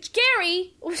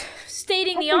 Gary!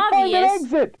 Stating the Help me find an obvious.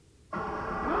 exit.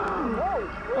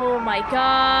 Oh my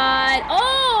god.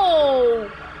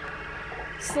 Oh!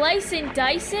 Slice and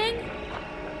dicing?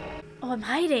 Oh, I'm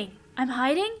hiding. I'm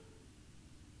hiding?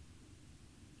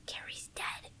 Gary's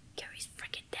dead. Gary's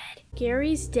freaking dead.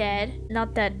 Gary's dead.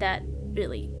 Not that that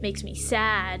really makes me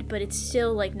sad, but it's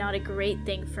still like not a great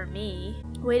thing for me.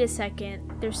 Wait a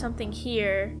second. There's something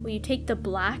here. Will you take the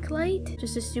black light?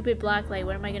 Just a stupid black light.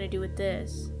 What am I gonna do with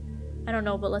this? I don't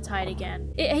know, but let's hide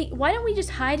again. Hey, why don't we just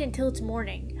hide until it's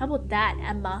morning? How about that,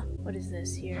 Emma? What is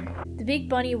this here? The big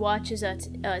bunny watches us.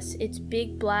 Its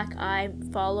big black eye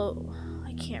follow...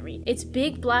 I can't read. Its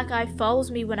big black eye follows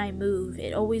me when I move.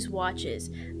 It always watches.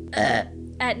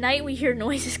 At night, we hear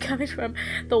noises coming from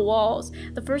the walls.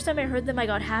 The first time I heard them, I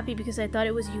got happy because I thought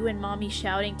it was you and Mommy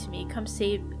shouting to me,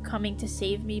 coming to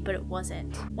save me, but it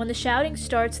wasn't. When the shouting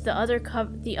starts, the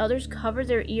others cover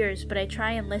their ears, but I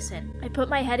try and listen. I put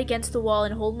my head against the wall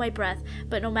and hold my breath,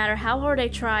 but no matter how hard I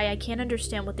try, I can't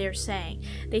understand what they're saying.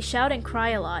 They shout and cry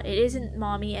a lot. It isn't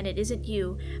Mommy and it isn't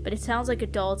you, but it sounds like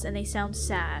adults and they sound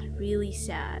sad, really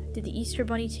sad. Did the Easter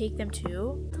Bunny take them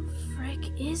too? What the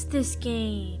frick is this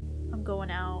game? I'm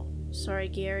going out. Sorry,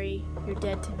 Gary. You're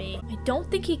dead to me. I don't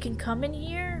think he can come in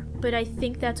here, but I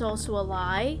think that's also a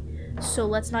lie. So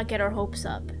let's not get our hopes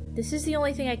up. This is the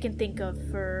only thing I can think of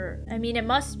for... I mean, it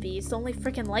must be. It's the only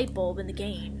freaking light bulb in the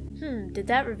game. Did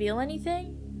that reveal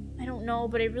anything? I don't know,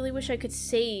 but I really wish I could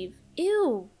save.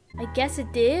 Ew. I guess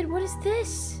it did. What is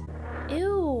this?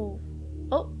 Ew.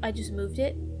 Oh, I just moved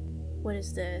it. What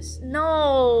is this?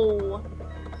 No!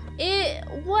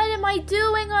 What am I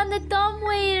doing on the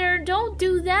dumbwaiter? Don't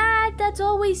do that. That's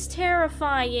always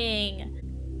terrifying.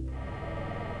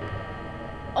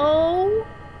 Oh.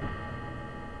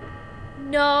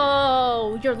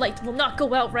 No. Your light will not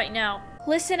go out right now.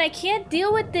 Listen, I can't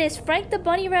deal with this. Frank the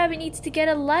bunny rabbit needs to get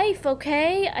a life,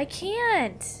 okay? I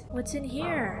can't. What's in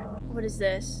here? What is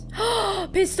this?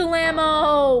 Pistol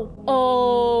ammo.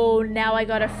 Oh, now I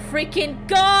got a freaking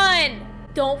gun.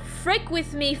 Don't frick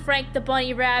with me, Frank the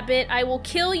bunny rabbit. I will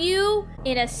kill you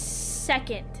in a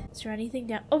second. Is there anything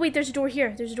down? Oh wait, there's a door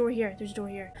here. There's a door here. There's a door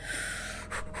here.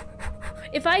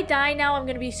 If I die now, I'm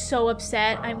gonna be so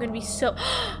upset. I'm gonna be so...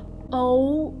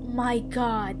 Oh my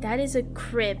god, that is a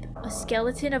crib. A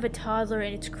skeleton of a toddler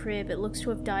in its crib. It looks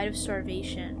to have died of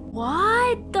starvation.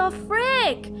 What the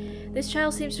frick? This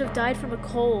child seems to have died from a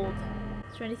cold.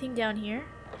 Is there anything down here?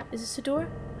 Is this a door?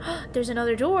 There's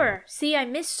another door. See, I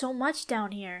missed so much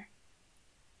down here.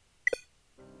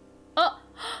 Oh,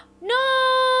 no!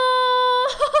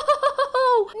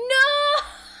 No!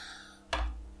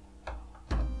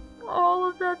 All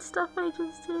of that stuff I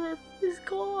just did is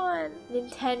gone.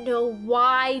 Nintendo,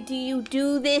 why do you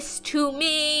do this to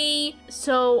me?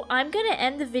 So I'm gonna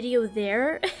end the video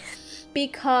there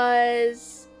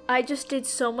because I just did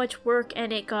so much work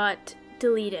and it got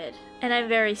deleted. And I'm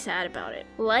very sad about it.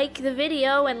 Like the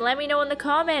video and let me know in the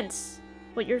comments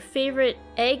what your favorite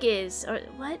egg is. Or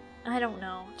what? I don't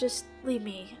know. Just leave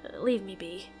me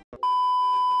be.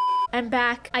 I'm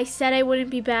back. I said I wouldn't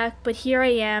be back, but here I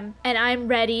am, and I'm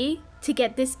ready to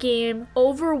get this game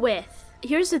over with.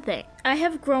 Here's the thing. I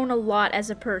have grown a lot as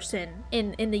a person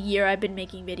in the year I've been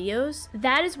making videos.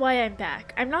 That is why I'm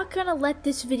back. I'm not gonna let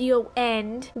this video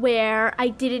end where I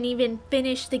didn't even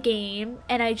finish the game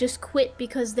and I just quit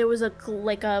because there was a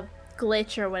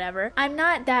glitch or whatever. I'm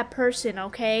not that person,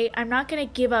 okay? I'm not gonna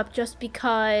give up just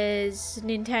because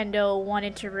Nintendo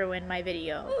wanted to ruin my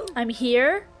video. I'm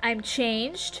here, I'm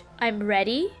changed, I'm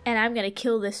ready, and I'm gonna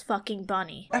kill this fucking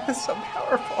bunny. That was so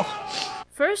powerful.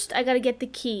 First, I gotta get the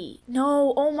key.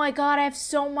 No, oh my god, I have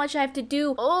so much I have to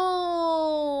do.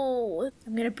 Oh,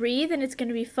 I'm gonna breathe and it's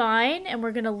gonna be fine and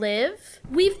we're gonna live.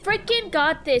 We freaking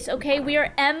got this, okay? We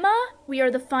are Emma, we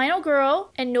are the final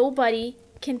girl, and nobody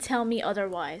can tell me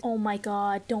otherwise. Oh my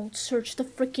god, don't search the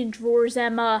freaking drawers,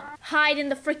 Emma. Hide in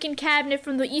the freaking cabinet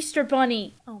from the Easter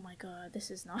Bunny. Oh my god,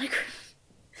 this is not good.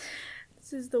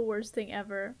 This is the worst thing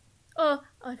ever. Oh,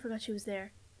 I forgot she was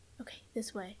there. Okay,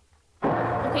 this way.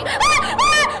 Okay. I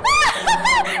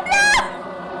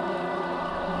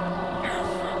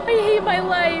hate my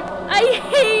life. I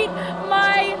hate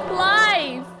my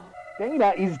life.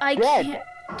 Dana is I dead. can't.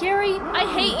 Gary, I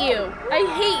hate you. I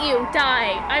hate you.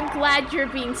 Die. I'm glad you're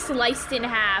being sliced in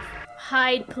half.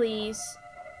 Hide, please.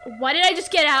 Why did I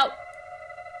just get out?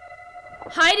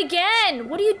 Hide again.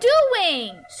 What are you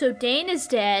doing? So Dana's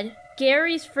dead.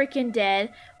 Gary's freaking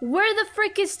dead. Where the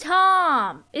frick is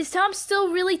Tom? Is Tom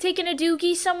still really taking a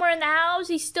dookie somewhere in the house?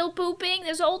 He's still pooping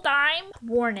this whole time?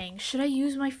 Warning, should I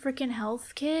use my freaking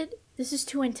health kit? This is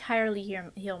to entirely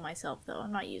heal myself though.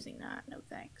 I'm not using that. No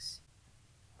thanks.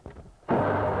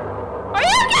 Are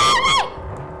you kidding me?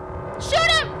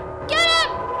 Shoot him! Get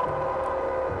him!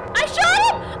 I shot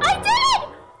him! I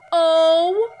did!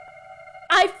 Oh!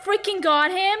 I freaking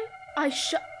got him! I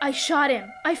shot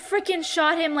him. I freaking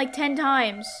shot him like 10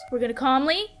 times. We're gonna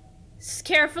calmly,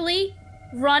 carefully,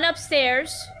 run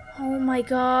upstairs. Oh my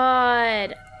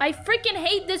god. I freaking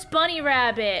hate this bunny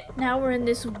rabbit. Now we're in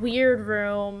this weird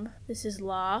room. This is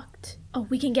locked. Oh,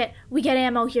 we get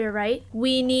ammo here, right?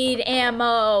 We need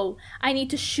ammo. I need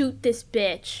to shoot this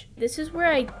bitch. This is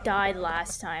where I died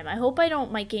last time. I hope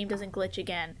my game doesn't glitch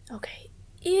again. Okay.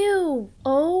 Ew.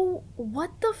 Oh,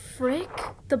 what the frick?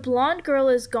 The blonde girl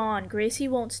is gone. Gracie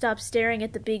won't stop staring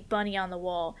at the big bunny on the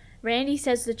wall. Randy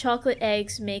says the chocolate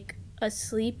eggs make us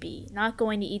sleepy. Not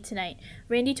going to eat tonight.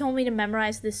 Randy told me to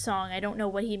memorize this song. I don't know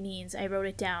what he means. I wrote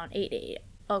it down. 888.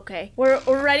 Okay. We're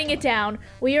writing it down.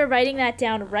 We are writing that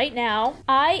down right now.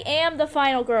 I am the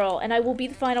final girl, and I will be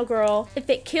the final girl if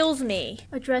it kills me.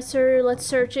 A dresser. Let's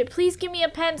search it. Please give me a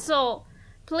pencil.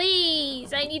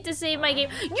 Please, I need to save my game.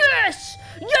 Yes!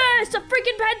 Yes! A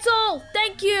freaking pencil!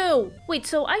 Thank you! Wait,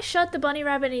 so I shot the bunny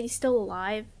rabbit and he's still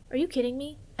alive? Are you kidding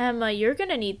me? Emma, you're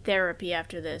gonna need therapy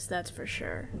after this, that's for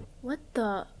sure. What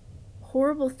the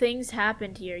horrible things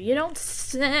happened here? You don't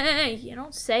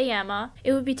say, Emma.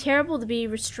 It would be terrible to be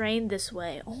restrained this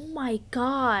way. Oh my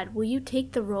god, will you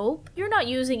take the rope? You're not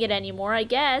using it anymore, I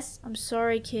guess. I'm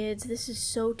sorry, kids. This is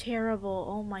so terrible.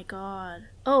 Oh my god.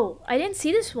 Oh, I didn't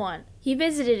see this one. He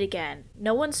visited again.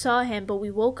 No one saw him, but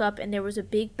we woke up and there was a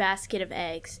big basket of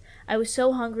eggs. I was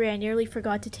so hungry I nearly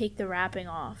forgot to take the wrapping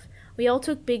off. We all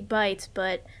took big bites,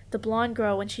 but the blonde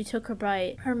girl, when she took her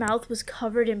bite, her mouth was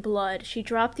covered in blood. She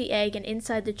dropped the egg, and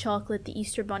inside the chocolate, the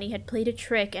Easter Bunny had played a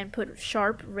trick and put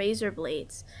sharp razor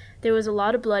blades. There was a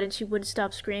lot of blood, and she wouldn't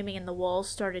stop screaming, and the walls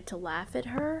started to laugh at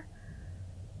her.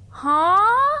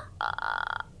 Huh?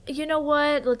 You know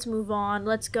what? Let's move on.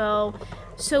 Let's go.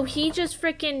 So he just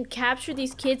freaking captured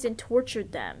these kids and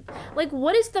tortured them. Like,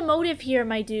 what is the motive here,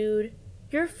 my dude?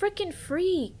 You're a freaking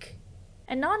freak.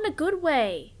 And not in a good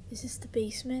way. Is this the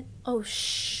basement? Oh,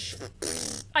 shh.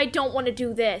 I don't want to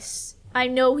do this. I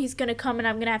know he's gonna come and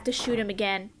I'm gonna have to shoot him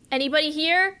again. Anybody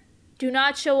here? Do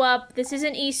not show up. This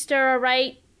isn't Easter,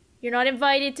 alright? You're not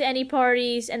invited to any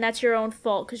parties, and that's your own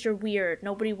fault because you're weird.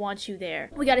 Nobody wants you there.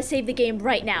 We gotta save the game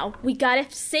right now. We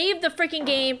gotta save the freaking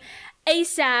game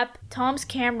ASAP. Tom's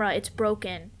camera, it's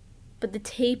broken. But the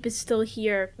tape is still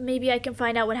here. Maybe I can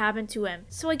find out what happened to him.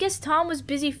 So I guess Tom was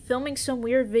busy filming some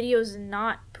weird videos and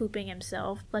not pooping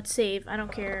himself. Let's save. I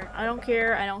don't care. I don't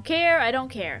care. I don't care. I don't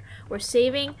care. We're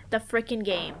saving the freaking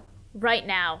game. Right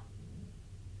now.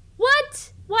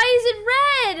 What? Why is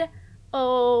it red?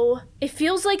 Oh, it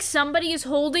feels like somebody is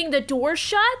holding the door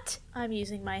shut. I'm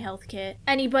using my health kit.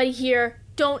 Anybody here?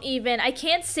 Don't even. I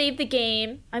can't save the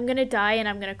game. I'm gonna die and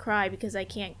I'm gonna cry because I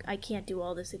can't do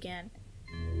all this again.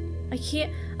 I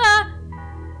can't.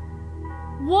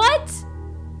 What?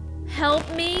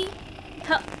 Help me.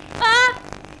 Help.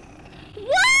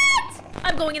 What?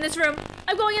 I'm going in this room.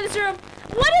 I'm going in this room.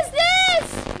 What is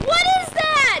this? What is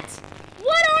that?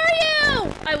 What are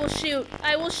you? I will shoot.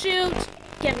 I will shoot.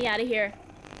 Get me out of here.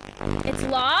 It's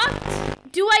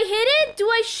locked? Do I hit it? Do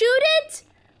I shoot it?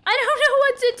 I don't know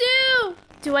what to do.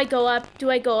 Do I go up?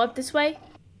 Do I go up this way?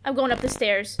 I'm going up the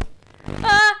stairs.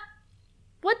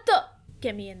 What the?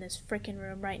 Get me in this freaking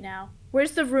room right now.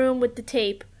 Where's the room with the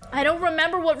tape? I don't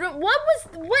remember what room. What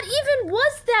even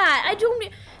was that? I don't.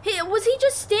 Was he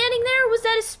just standing there or was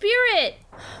that a spirit?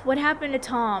 What happened to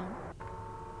Tom?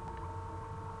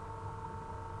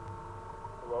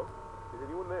 Hello? Is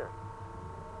anyone there?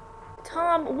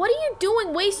 Tom, what are you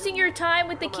doing wasting your time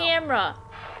with the camera?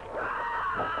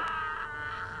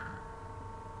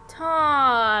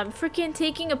 Tom, freaking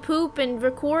taking a poop and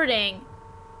recording.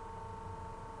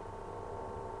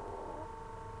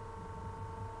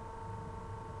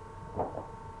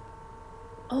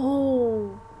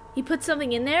 Oh, he put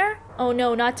something in there? Oh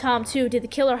no, not Tom too. Did the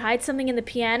killer hide something in the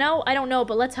piano? I don't know,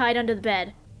 but let's hide under the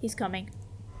bed. He's coming.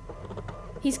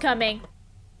 He's coming.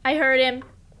 I heard him.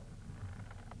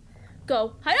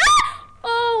 Go. Hide. Ah!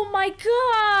 Oh my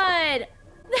god!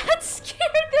 That scared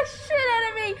the shit out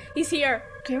of me. He's here.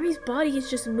 Gary's body is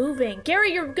just moving.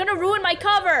 Gary, you're gonna ruin my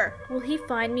cover. Will he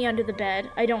find me under the bed?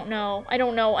 I don't know. I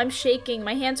don't know. I'm shaking.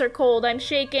 My hands are cold. I'm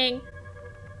shaking.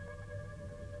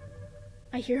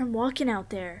 I hear him walking out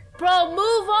there. Bro,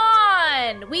 move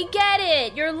on! We get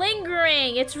it! You're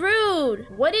lingering! It's rude!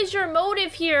 What is your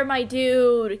motive here, my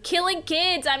dude? Killing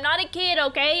kids? I'm not a kid,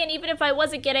 okay? And even if I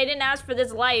was a kid, I didn't ask for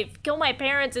this life. Kill my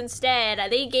parents instead.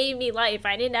 They gave me life.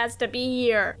 I didn't ask to be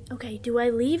here. Okay, do I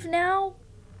leave now?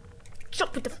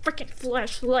 Jump with the freaking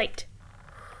flashlight.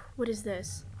 What is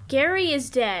this? Gary is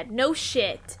dead. No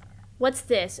shit. What's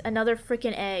this? Another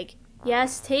freaking egg.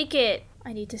 Yes, take it.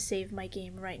 I need to save my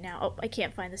game right now. Oh, I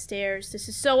can't find the stairs. This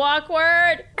is so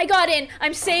awkward. I got in.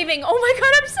 I'm saving. Oh my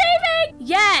god, I'm saving!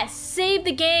 Yes! Save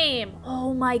the game.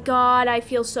 Oh my god, I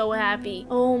feel so happy.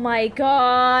 Oh my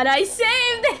god, I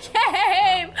saved the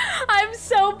game! I'm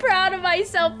so proud of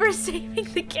myself for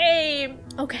saving the game.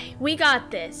 Okay, we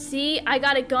got this. See, I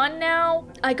got a gun now.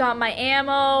 I got my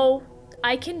ammo.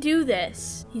 I can do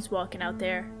this. He's walking out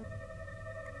there.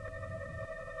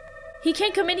 He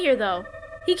can't come in here though.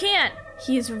 He can't.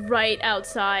 He's right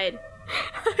outside.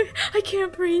 I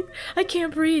can't breathe. I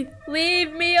can't breathe.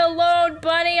 Leave me alone,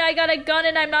 bunny. I got a gun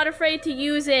and I'm not afraid to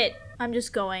use it. I'm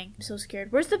just going. I'm so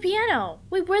scared. Where's the piano?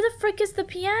 Wait, where the frick is the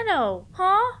piano?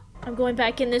 Huh? I'm going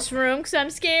back in this room because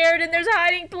I'm scared and there's a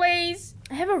hiding place.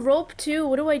 I have a rope too.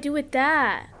 What do I do with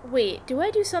that? Wait, do I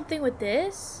do something with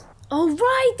this? Oh,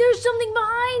 right. There's something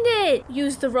behind it.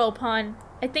 Use the rope, hun.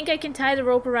 I think I can tie the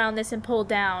rope around this and pull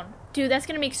down. Dude, that's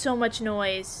gonna make so much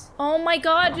noise. Oh my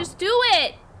god, just do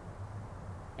it!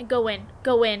 And go in,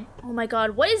 go in. Oh my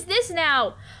god, what is this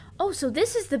now? Oh, so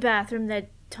this is the bathroom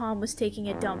that Tom was taking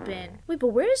a dump in. Wait,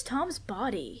 but where is Tom's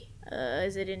body?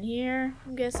 Is it in here,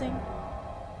 I'm guessing?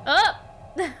 Oh!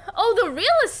 Oh, the real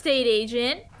estate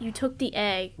agent! You took the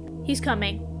egg. He's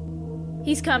coming.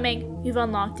 He's coming. You've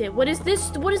unlocked it. What is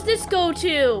this? What does this go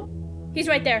to? He's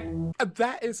right there.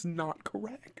 That is not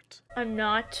correct. I'm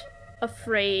not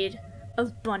afraid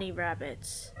of bunny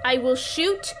rabbits. I will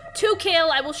shoot to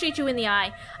kill. I will shoot you in the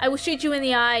eye. I will shoot you in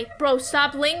the eye. Bro,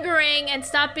 stop lingering and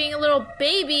stop being a little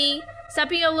baby. Stop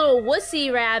being a little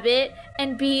wussy rabbit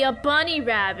and be a bunny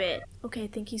rabbit. Okay, I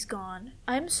think he's gone.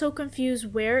 I'm so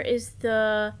confused. Where is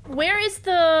the...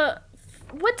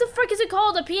 what the frick is it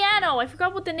called? A piano. I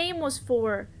forgot what the name was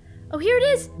for. Oh, here it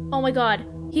is. Oh my god.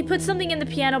 He put something in the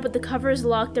piano, but the cover is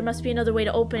locked. There must be another way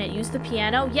to open it. Use the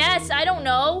piano. Yes, I don't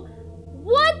know.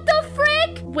 What the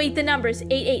frick? Wait, the numbers.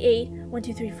 888. 1,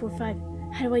 2, 3, 4, 5.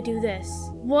 How do I do this?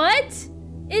 What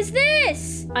is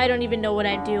this? I don't even know what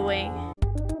I'm doing.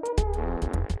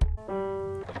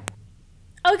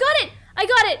 Oh, I got it! I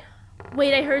got it!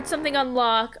 Wait, I heard something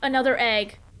unlock. Another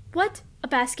egg. What? A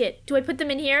basket. Do I put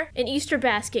them in here? An Easter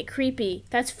basket. Creepy.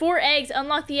 That's 4 eggs.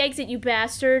 Unlock the exit, you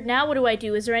bastard. Now what do I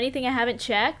do? Is there anything I haven't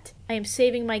checked? I am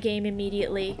saving my game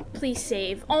immediately. Please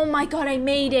save. Oh my god, I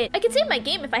made it. I could save my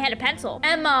game if I had a pencil.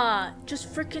 Emma,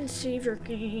 just freaking save your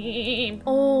game.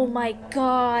 Oh my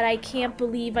god, I can't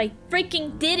believe I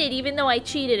freaking did it even though I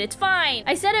cheated. It's fine.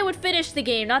 I said I would finish the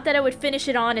game, not that I would finish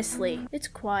it honestly. It's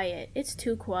quiet. It's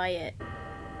too quiet.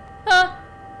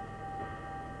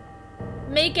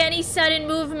 Make any sudden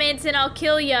movements and I'll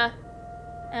kill ya.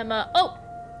 Emma. Oh!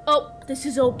 Oh, this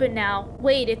is open now.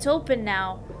 Wait, it's open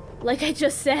now. Like I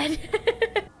just said.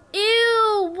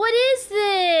 Ew, what is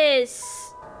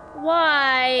this?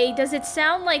 Why? Does it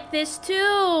sound like this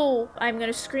too? I'm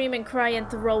gonna scream and cry and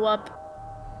throw up.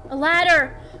 A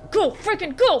ladder! Go,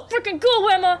 frickin' go! Frickin' go,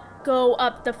 Emma! Go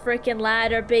up the frickin'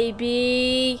 ladder,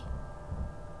 baby!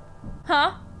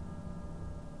 Huh?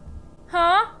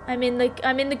 Huh? I'm in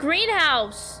the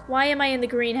greenhouse! Why am I in the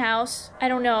greenhouse? I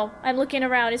don't know. I'm looking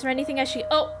around. Is there anything I should...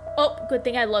 Oh! Oh, good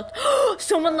thing I looked.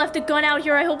 Someone left a gun out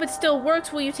here. I hope it still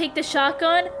works. Will you take the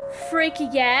shotgun? Frick,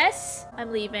 yes.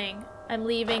 I'm leaving. I'm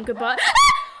leaving. Goodbye.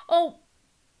 Oh.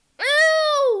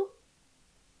 Ew.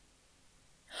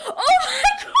 Oh my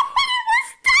god, it was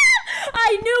that!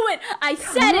 I knew it. I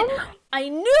said it. I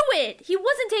knew it. He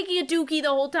wasn't taking a dookie the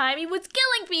whole time. He was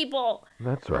killing people.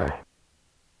 That's right.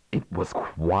 It was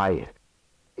quiet.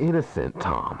 Innocent,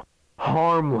 Tom.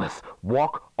 Harmless.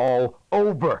 Walk all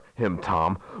over him,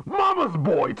 Tom. Mama's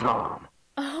boy, Tom.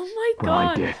 Oh my god. Well,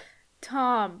 I did.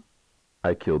 Tom.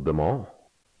 I killed them all.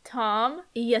 Tom,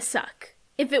 you suck.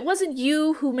 If it wasn't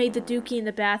you who made the dookie in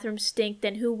the bathroom stink,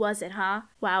 then who was it, huh?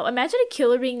 Wow, imagine a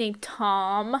killer being named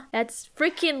Tom. That's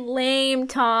freaking lame,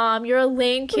 Tom. You're a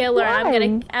lame killer.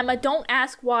 Why? Emma, don't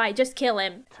ask why. Just kill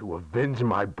him. To avenge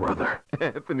my brother.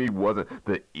 Anthony wasn't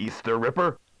the Easter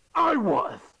Ripper. I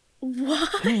was.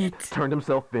 What? He turned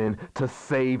himself in to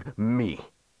save me.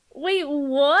 Wait,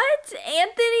 what?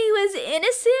 Anthony was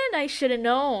innocent? I should have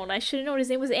known. I should have known his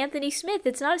name was Anthony Smith.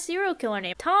 It's not a serial killer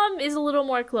name. Tom is a little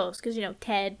more close because, you know,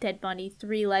 Ted Bundy,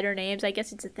 3-letter names. I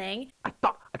guess it's a thing. I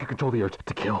thought I could control the urge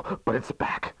to kill, but it's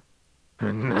back.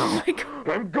 And now, Oh my god.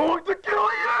 I'm going to kill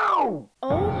you!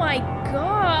 Oh my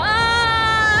god.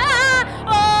 Ah!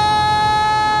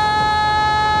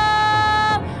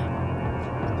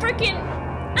 Oh! Frickin'.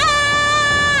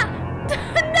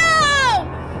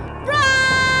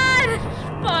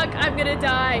 I'm gonna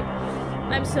die.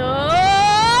 I'm so...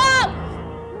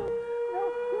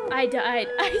 I died.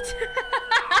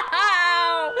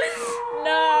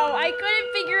 No, I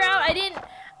couldn't figure out.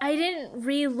 I didn't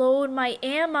reload my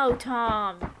ammo,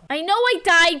 Tom. I know I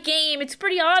died, game. It's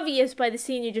pretty obvious by the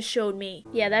scene you just showed me.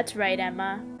 Yeah, that's right,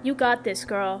 Emma. You got this,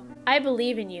 girl. I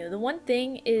believe in you. The one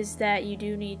thing is that you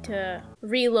do need to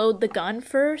reload the gun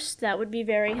first. That would be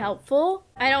very helpful.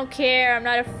 I don't care. I'm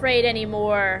not afraid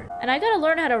anymore. And I gotta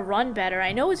learn how to run better.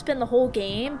 I know it's been the whole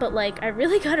game, but like, I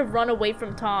really gotta run away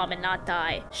from Tom and not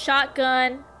die.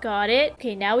 Shotgun. Got it.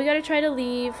 Okay, now we gotta try to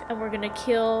leave, and we're gonna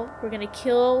kill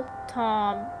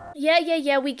Tom.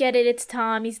 Yeah, we get it. It's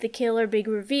Tom. He's the killer. Big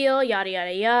reveal. Yada,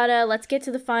 yada, yada. Let's get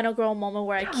to the final girl moment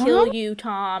where I kill you,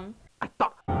 Tom. I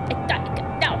thought I'm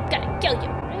gonna kill you.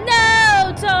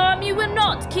 No, Tom, you will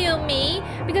not kill me,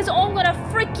 because I'm gonna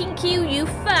freaking kill you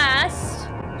fast.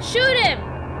 Shoot him.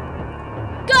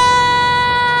 Go!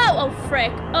 Oh,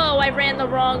 frick. Oh, I ran the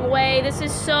wrong way. This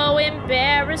is so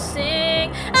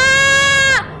embarrassing.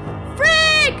 Ah!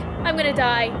 Frick! I'm gonna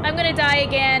die. I'm gonna die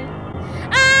again.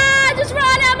 Ah! Just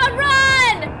run, Emma,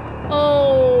 run!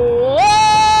 Oh,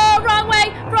 wrong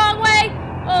way, wrong way.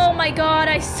 Oh my god,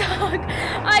 I suck.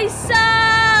 I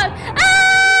suck.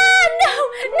 Ah!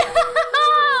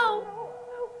 No!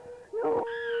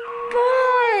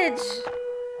 Budge!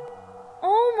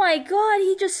 Oh my god,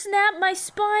 he just snapped my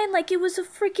spine like it was a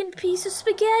freaking piece of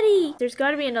spaghetti. There's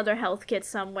gotta be another health kit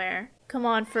somewhere. Come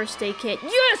on, first aid kit.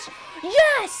 Yes!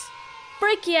 Yes!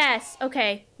 Frick yes!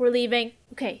 Okay, we're leaving.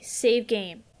 Okay, save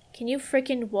game. Can you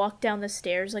freaking walk down the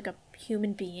stairs like a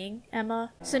human being,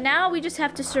 Emma? So now we just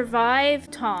have to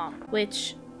survive Tom,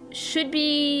 which should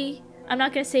be... I'm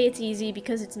not gonna say it's easy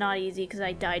because it's not easy because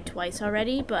I died twice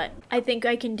already, but I think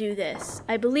I can do this.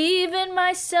 I believe in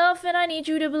myself and I need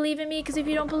you to believe in me because if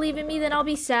you don't believe in me, then I'll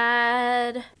be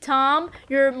sad. Tom,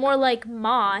 you're more like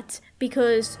Mott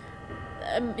because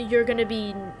you're gonna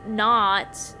be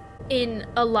not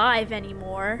alive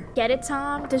anymore. Get it,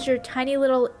 Tom? Does your tiny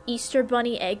little Easter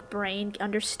bunny egg brain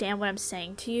understand what I'm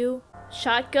saying to you?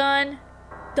 Shotgun.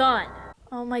 Done.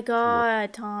 Oh my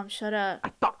god, Tom, shut up.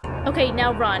 Okay,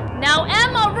 now run. Now,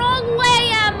 Emma, wrong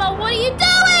way, Emma! What are you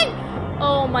doing?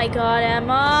 Oh my god,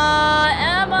 Emma!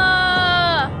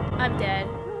 Emma! I'm dead.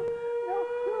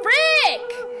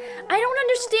 Frick! I don't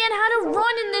understand how to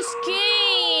run in this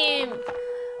game!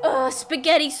 Ugh,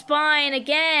 spaghetti spine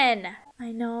again!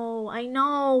 I know.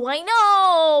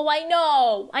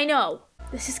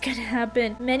 This is gonna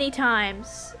happen many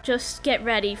times. Just get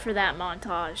ready for that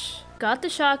montage. Got the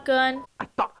shotgun.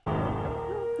 No!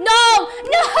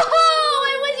 No!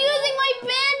 I was using my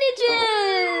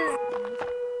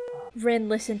bandages! Rin,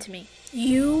 listen to me.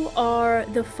 You are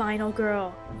the final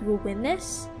girl. You will win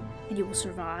this, and you will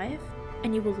survive,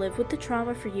 and you will live with the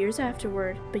trauma for years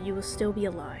afterward, but you will still be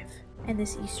alive. And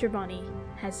this Easter Bunny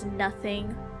has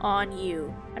nothing on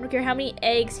you. I don't care how many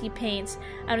eggs he paints.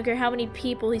 I don't care how many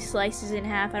people he slices in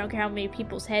half. I don't care how many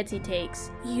people's heads he takes.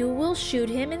 You will shoot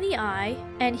him in the eye,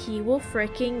 and he will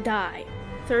freaking die.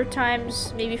 3rd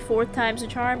time's, maybe 4th time's a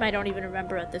charm. I don't even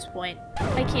remember at this point.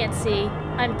 I can't see.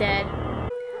 I'm dead.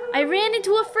 I ran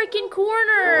into a freaking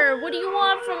corner. What do you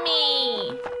want from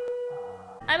me?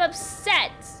 I'm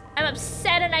upset. I'm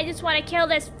upset and I just want to kill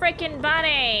this freaking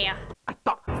bunny.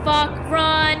 Fuck,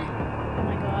 run. Oh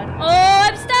my god. Oh,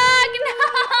 I'm stuck.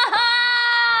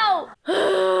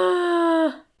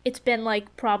 No! It's been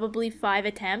like probably 5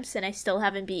 attempts and I still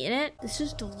haven't beaten it. This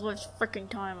is the worst freaking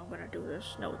time I'm gonna do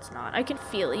this. No, it's not. I can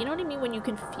feel it. You know what I mean when you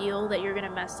can feel that you're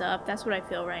gonna mess up? That's what I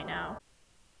feel right now.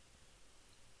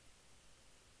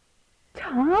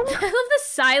 Tom? I love the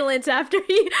silence after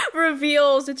he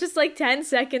reveals. It's just like 10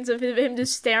 seconds of him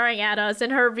just staring at us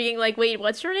and her being like, wait,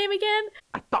 what's your name again?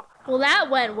 Well, that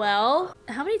went well.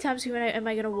 How many times am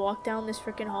I gonna walk down this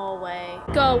freaking hallway?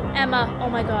 Go, Emma. Oh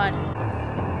my god.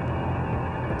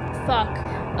 Fuck.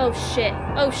 Oh shit.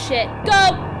 Oh shit.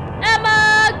 Go!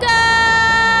 Emma!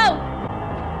 Go!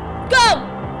 Go!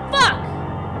 Fuck!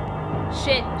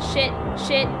 Shit, shit,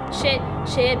 shit, shit,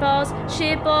 shit balls,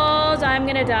 shit balls. I'm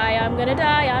gonna die, I'm gonna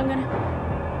die, I'm gonna...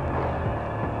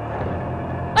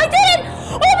 I did it!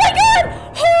 Oh my god!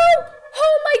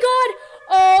 Oh my god!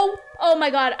 Oh my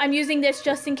god, I'm using this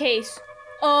just in case.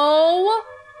 Oh,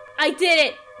 I did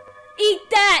it! Eat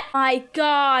that! My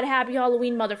god, happy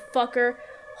Halloween, motherfucker.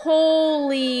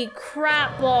 Holy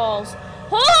crap balls.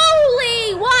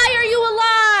 Holy! Why are you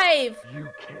alive? You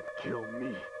can't kill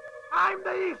me. I'm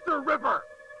the Easter Ripper!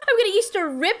 I'm gonna Easter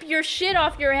rip your shit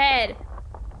off your head.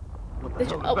 What the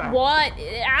hell is that? What?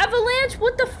 Avalanche?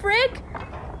 What the frick?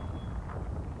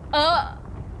 What?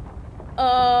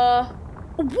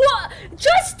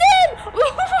 Justin!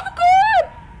 Oh my god!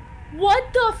 What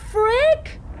the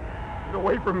frick? Get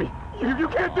away from me. You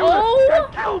can't do Oh.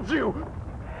 this. I killed you.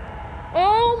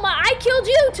 Oh my, I killed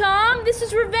you, Tom! This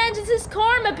is revenge, this is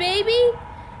karma, baby!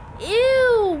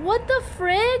 Ew, what the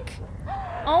frick?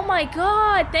 Oh my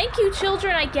god, thank you,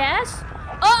 children, I guess.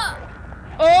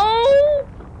 Oh!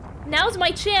 Now's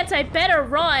my chance, I better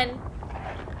run.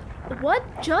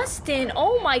 What, Justin?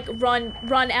 Oh my,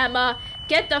 run, Emma.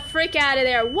 Get the frick out of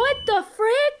there. What the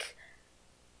frick?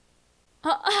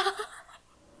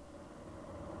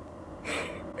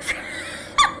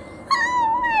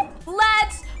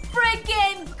 Let's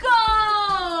freaking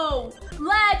go!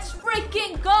 Let's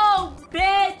freaking go,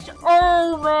 bitch!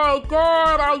 Oh my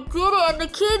god, I did it! And the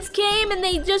kids came and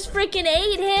they just freaking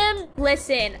ate him!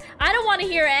 Listen, I don't want to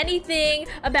hear anything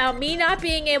about me not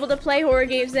being able to play horror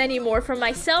games anymore from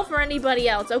myself or anybody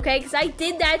else, okay? Because I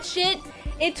did that shit.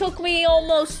 It took me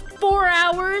almost 4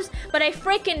 hours, but I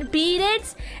freaking beat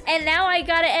it, and now I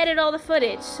gotta edit all the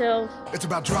footage, so... It's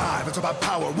about drive, it's about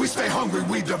power. We stay hungry,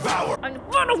 we devour. I'm the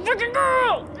final freaking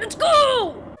girl! Let's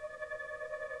go!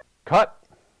 Cut.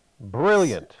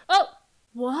 Brilliant. Oh,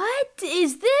 what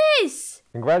is this?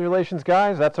 Congratulations,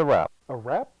 guys. That's a wrap. A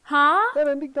wrap? Huh? That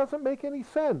ending doesn't make any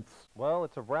sense. Well,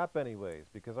 it's a wrap anyways,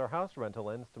 because our house rental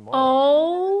ends tomorrow.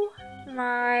 Oh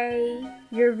my...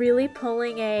 You're really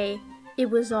pulling a... It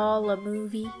was all a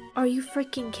movie. Are you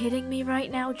freaking kidding me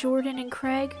right now, Jordan and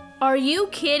Craig? Are you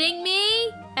kidding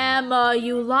me? Emma,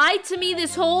 you lied to me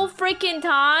this whole freaking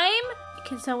time?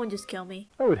 Can someone just kill me?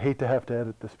 I would hate to have to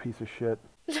edit this piece of shit.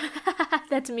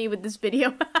 That's me with this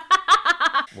video.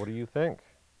 What do you think?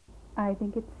 I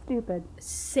think it's stupid.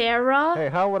 Sarah? Hey,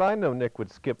 how would I know Nick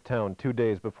would skip town 2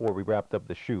 days before we wrapped up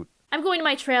the shoot? I'm going to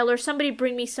my trailer. Somebody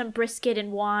bring me some brisket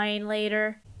and wine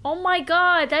later. Oh my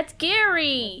god, that's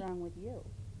Gary! What's wrong with you?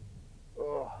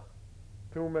 Ugh.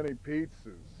 Too many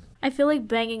pizzas. I feel like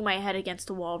banging my head against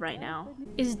the wall right now.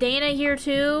 Is Dana here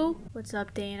too? What's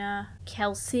up, Dana?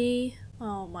 Kelsey?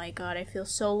 Oh my god, I feel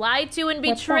so lied to and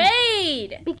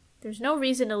betrayed! There's no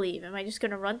reason to leave. Am I just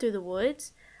gonna run through the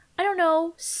woods? I don't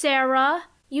know. Sarah,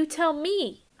 you tell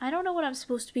me. I don't know what I'm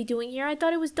supposed to be doing here. I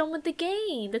thought it was done with the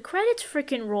game. The credits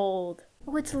freaking rolled.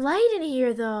 Oh, it's light in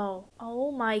here though.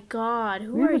 Oh my god,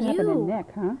 who are What happened to you? Nick,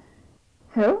 huh?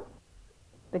 Who?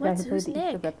 The guy What's- who who's played the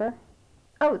Easter Nick? Ripper?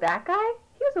 Oh, that guy?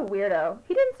 He was a weirdo.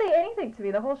 He didn't say anything to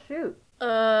me the whole shoot.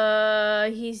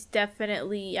 He's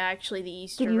definitely actually the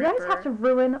Easter Did you Ripper. guys have to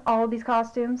ruin all of these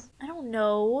costumes? I don't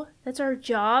know. That's our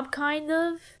job, kind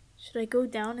of. Should I go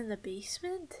down in the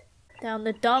basement? Down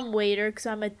the dumb waiter, because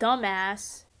I'm a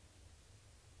dumbass.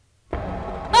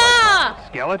 Ah!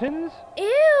 Skeletons?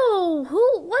 Ew!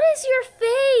 What is your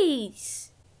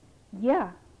face?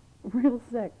 Yeah, real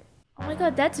sick. Oh my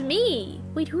god, that's me.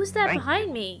 Wait, who's that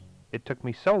behind me? It took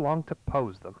me so long to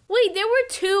pose them. Wait, there were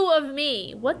two of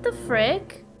me. What the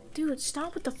frick? Dude,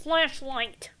 stop with the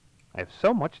flashlight. I have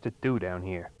so much to do down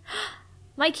here.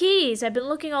 My keys! I've been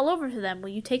looking all over for them. Will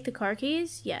you take the car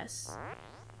keys? Yes.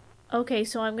 Okay,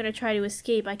 so I'm gonna try to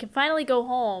escape. I can finally go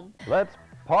home. Let's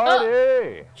party!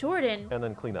 Oh, Jordan. And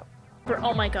then clean up.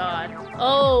 Oh my god.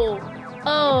 Oh.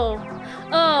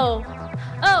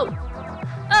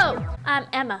 I'm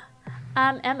Emma.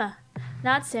 I'm Emma.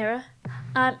 Not Sarah.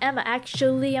 I'm Emma.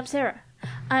 Actually, I'm Sarah.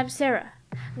 I'm Sarah.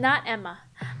 Not Emma.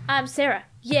 I'm Sarah.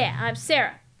 Yeah, I'm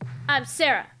Sarah. I'm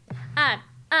Sarah.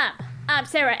 I'm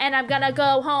Sarah, and I'm gonna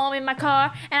go home in my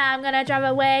car, and I'm gonna drive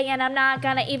away, and I'm not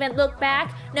gonna even look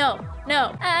back. No.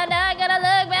 I'm not gonna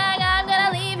look back. I'm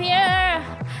gonna leave here,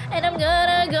 and I'm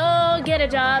gonna go get a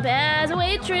job as a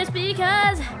waitress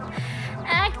because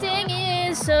acting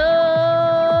is so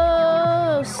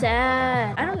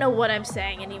sad. I don't know what I'm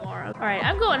saying anymore. Alright,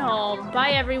 I'm going home.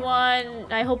 Bye, everyone.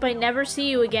 I hope I never see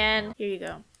you again. Here you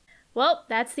go. Well,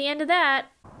 that's the end of that.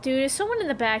 Dude, is someone in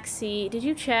the back seat? Did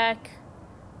you check?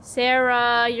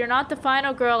 Sarah, you're not the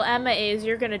final girl. Emma is.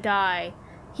 You're gonna die.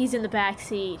 He's in the back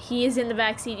seat. He is in the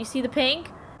back seat. You see the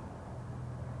pink?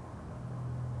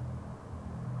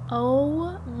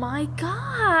 Oh my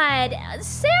god!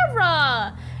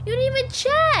 Sarah! You didn't even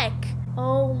check!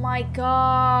 Oh my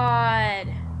god.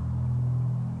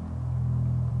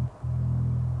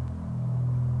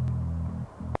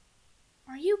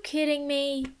 Are you kidding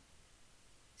me?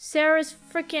 Sarah's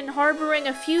freaking harboring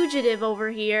a fugitive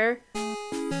over here.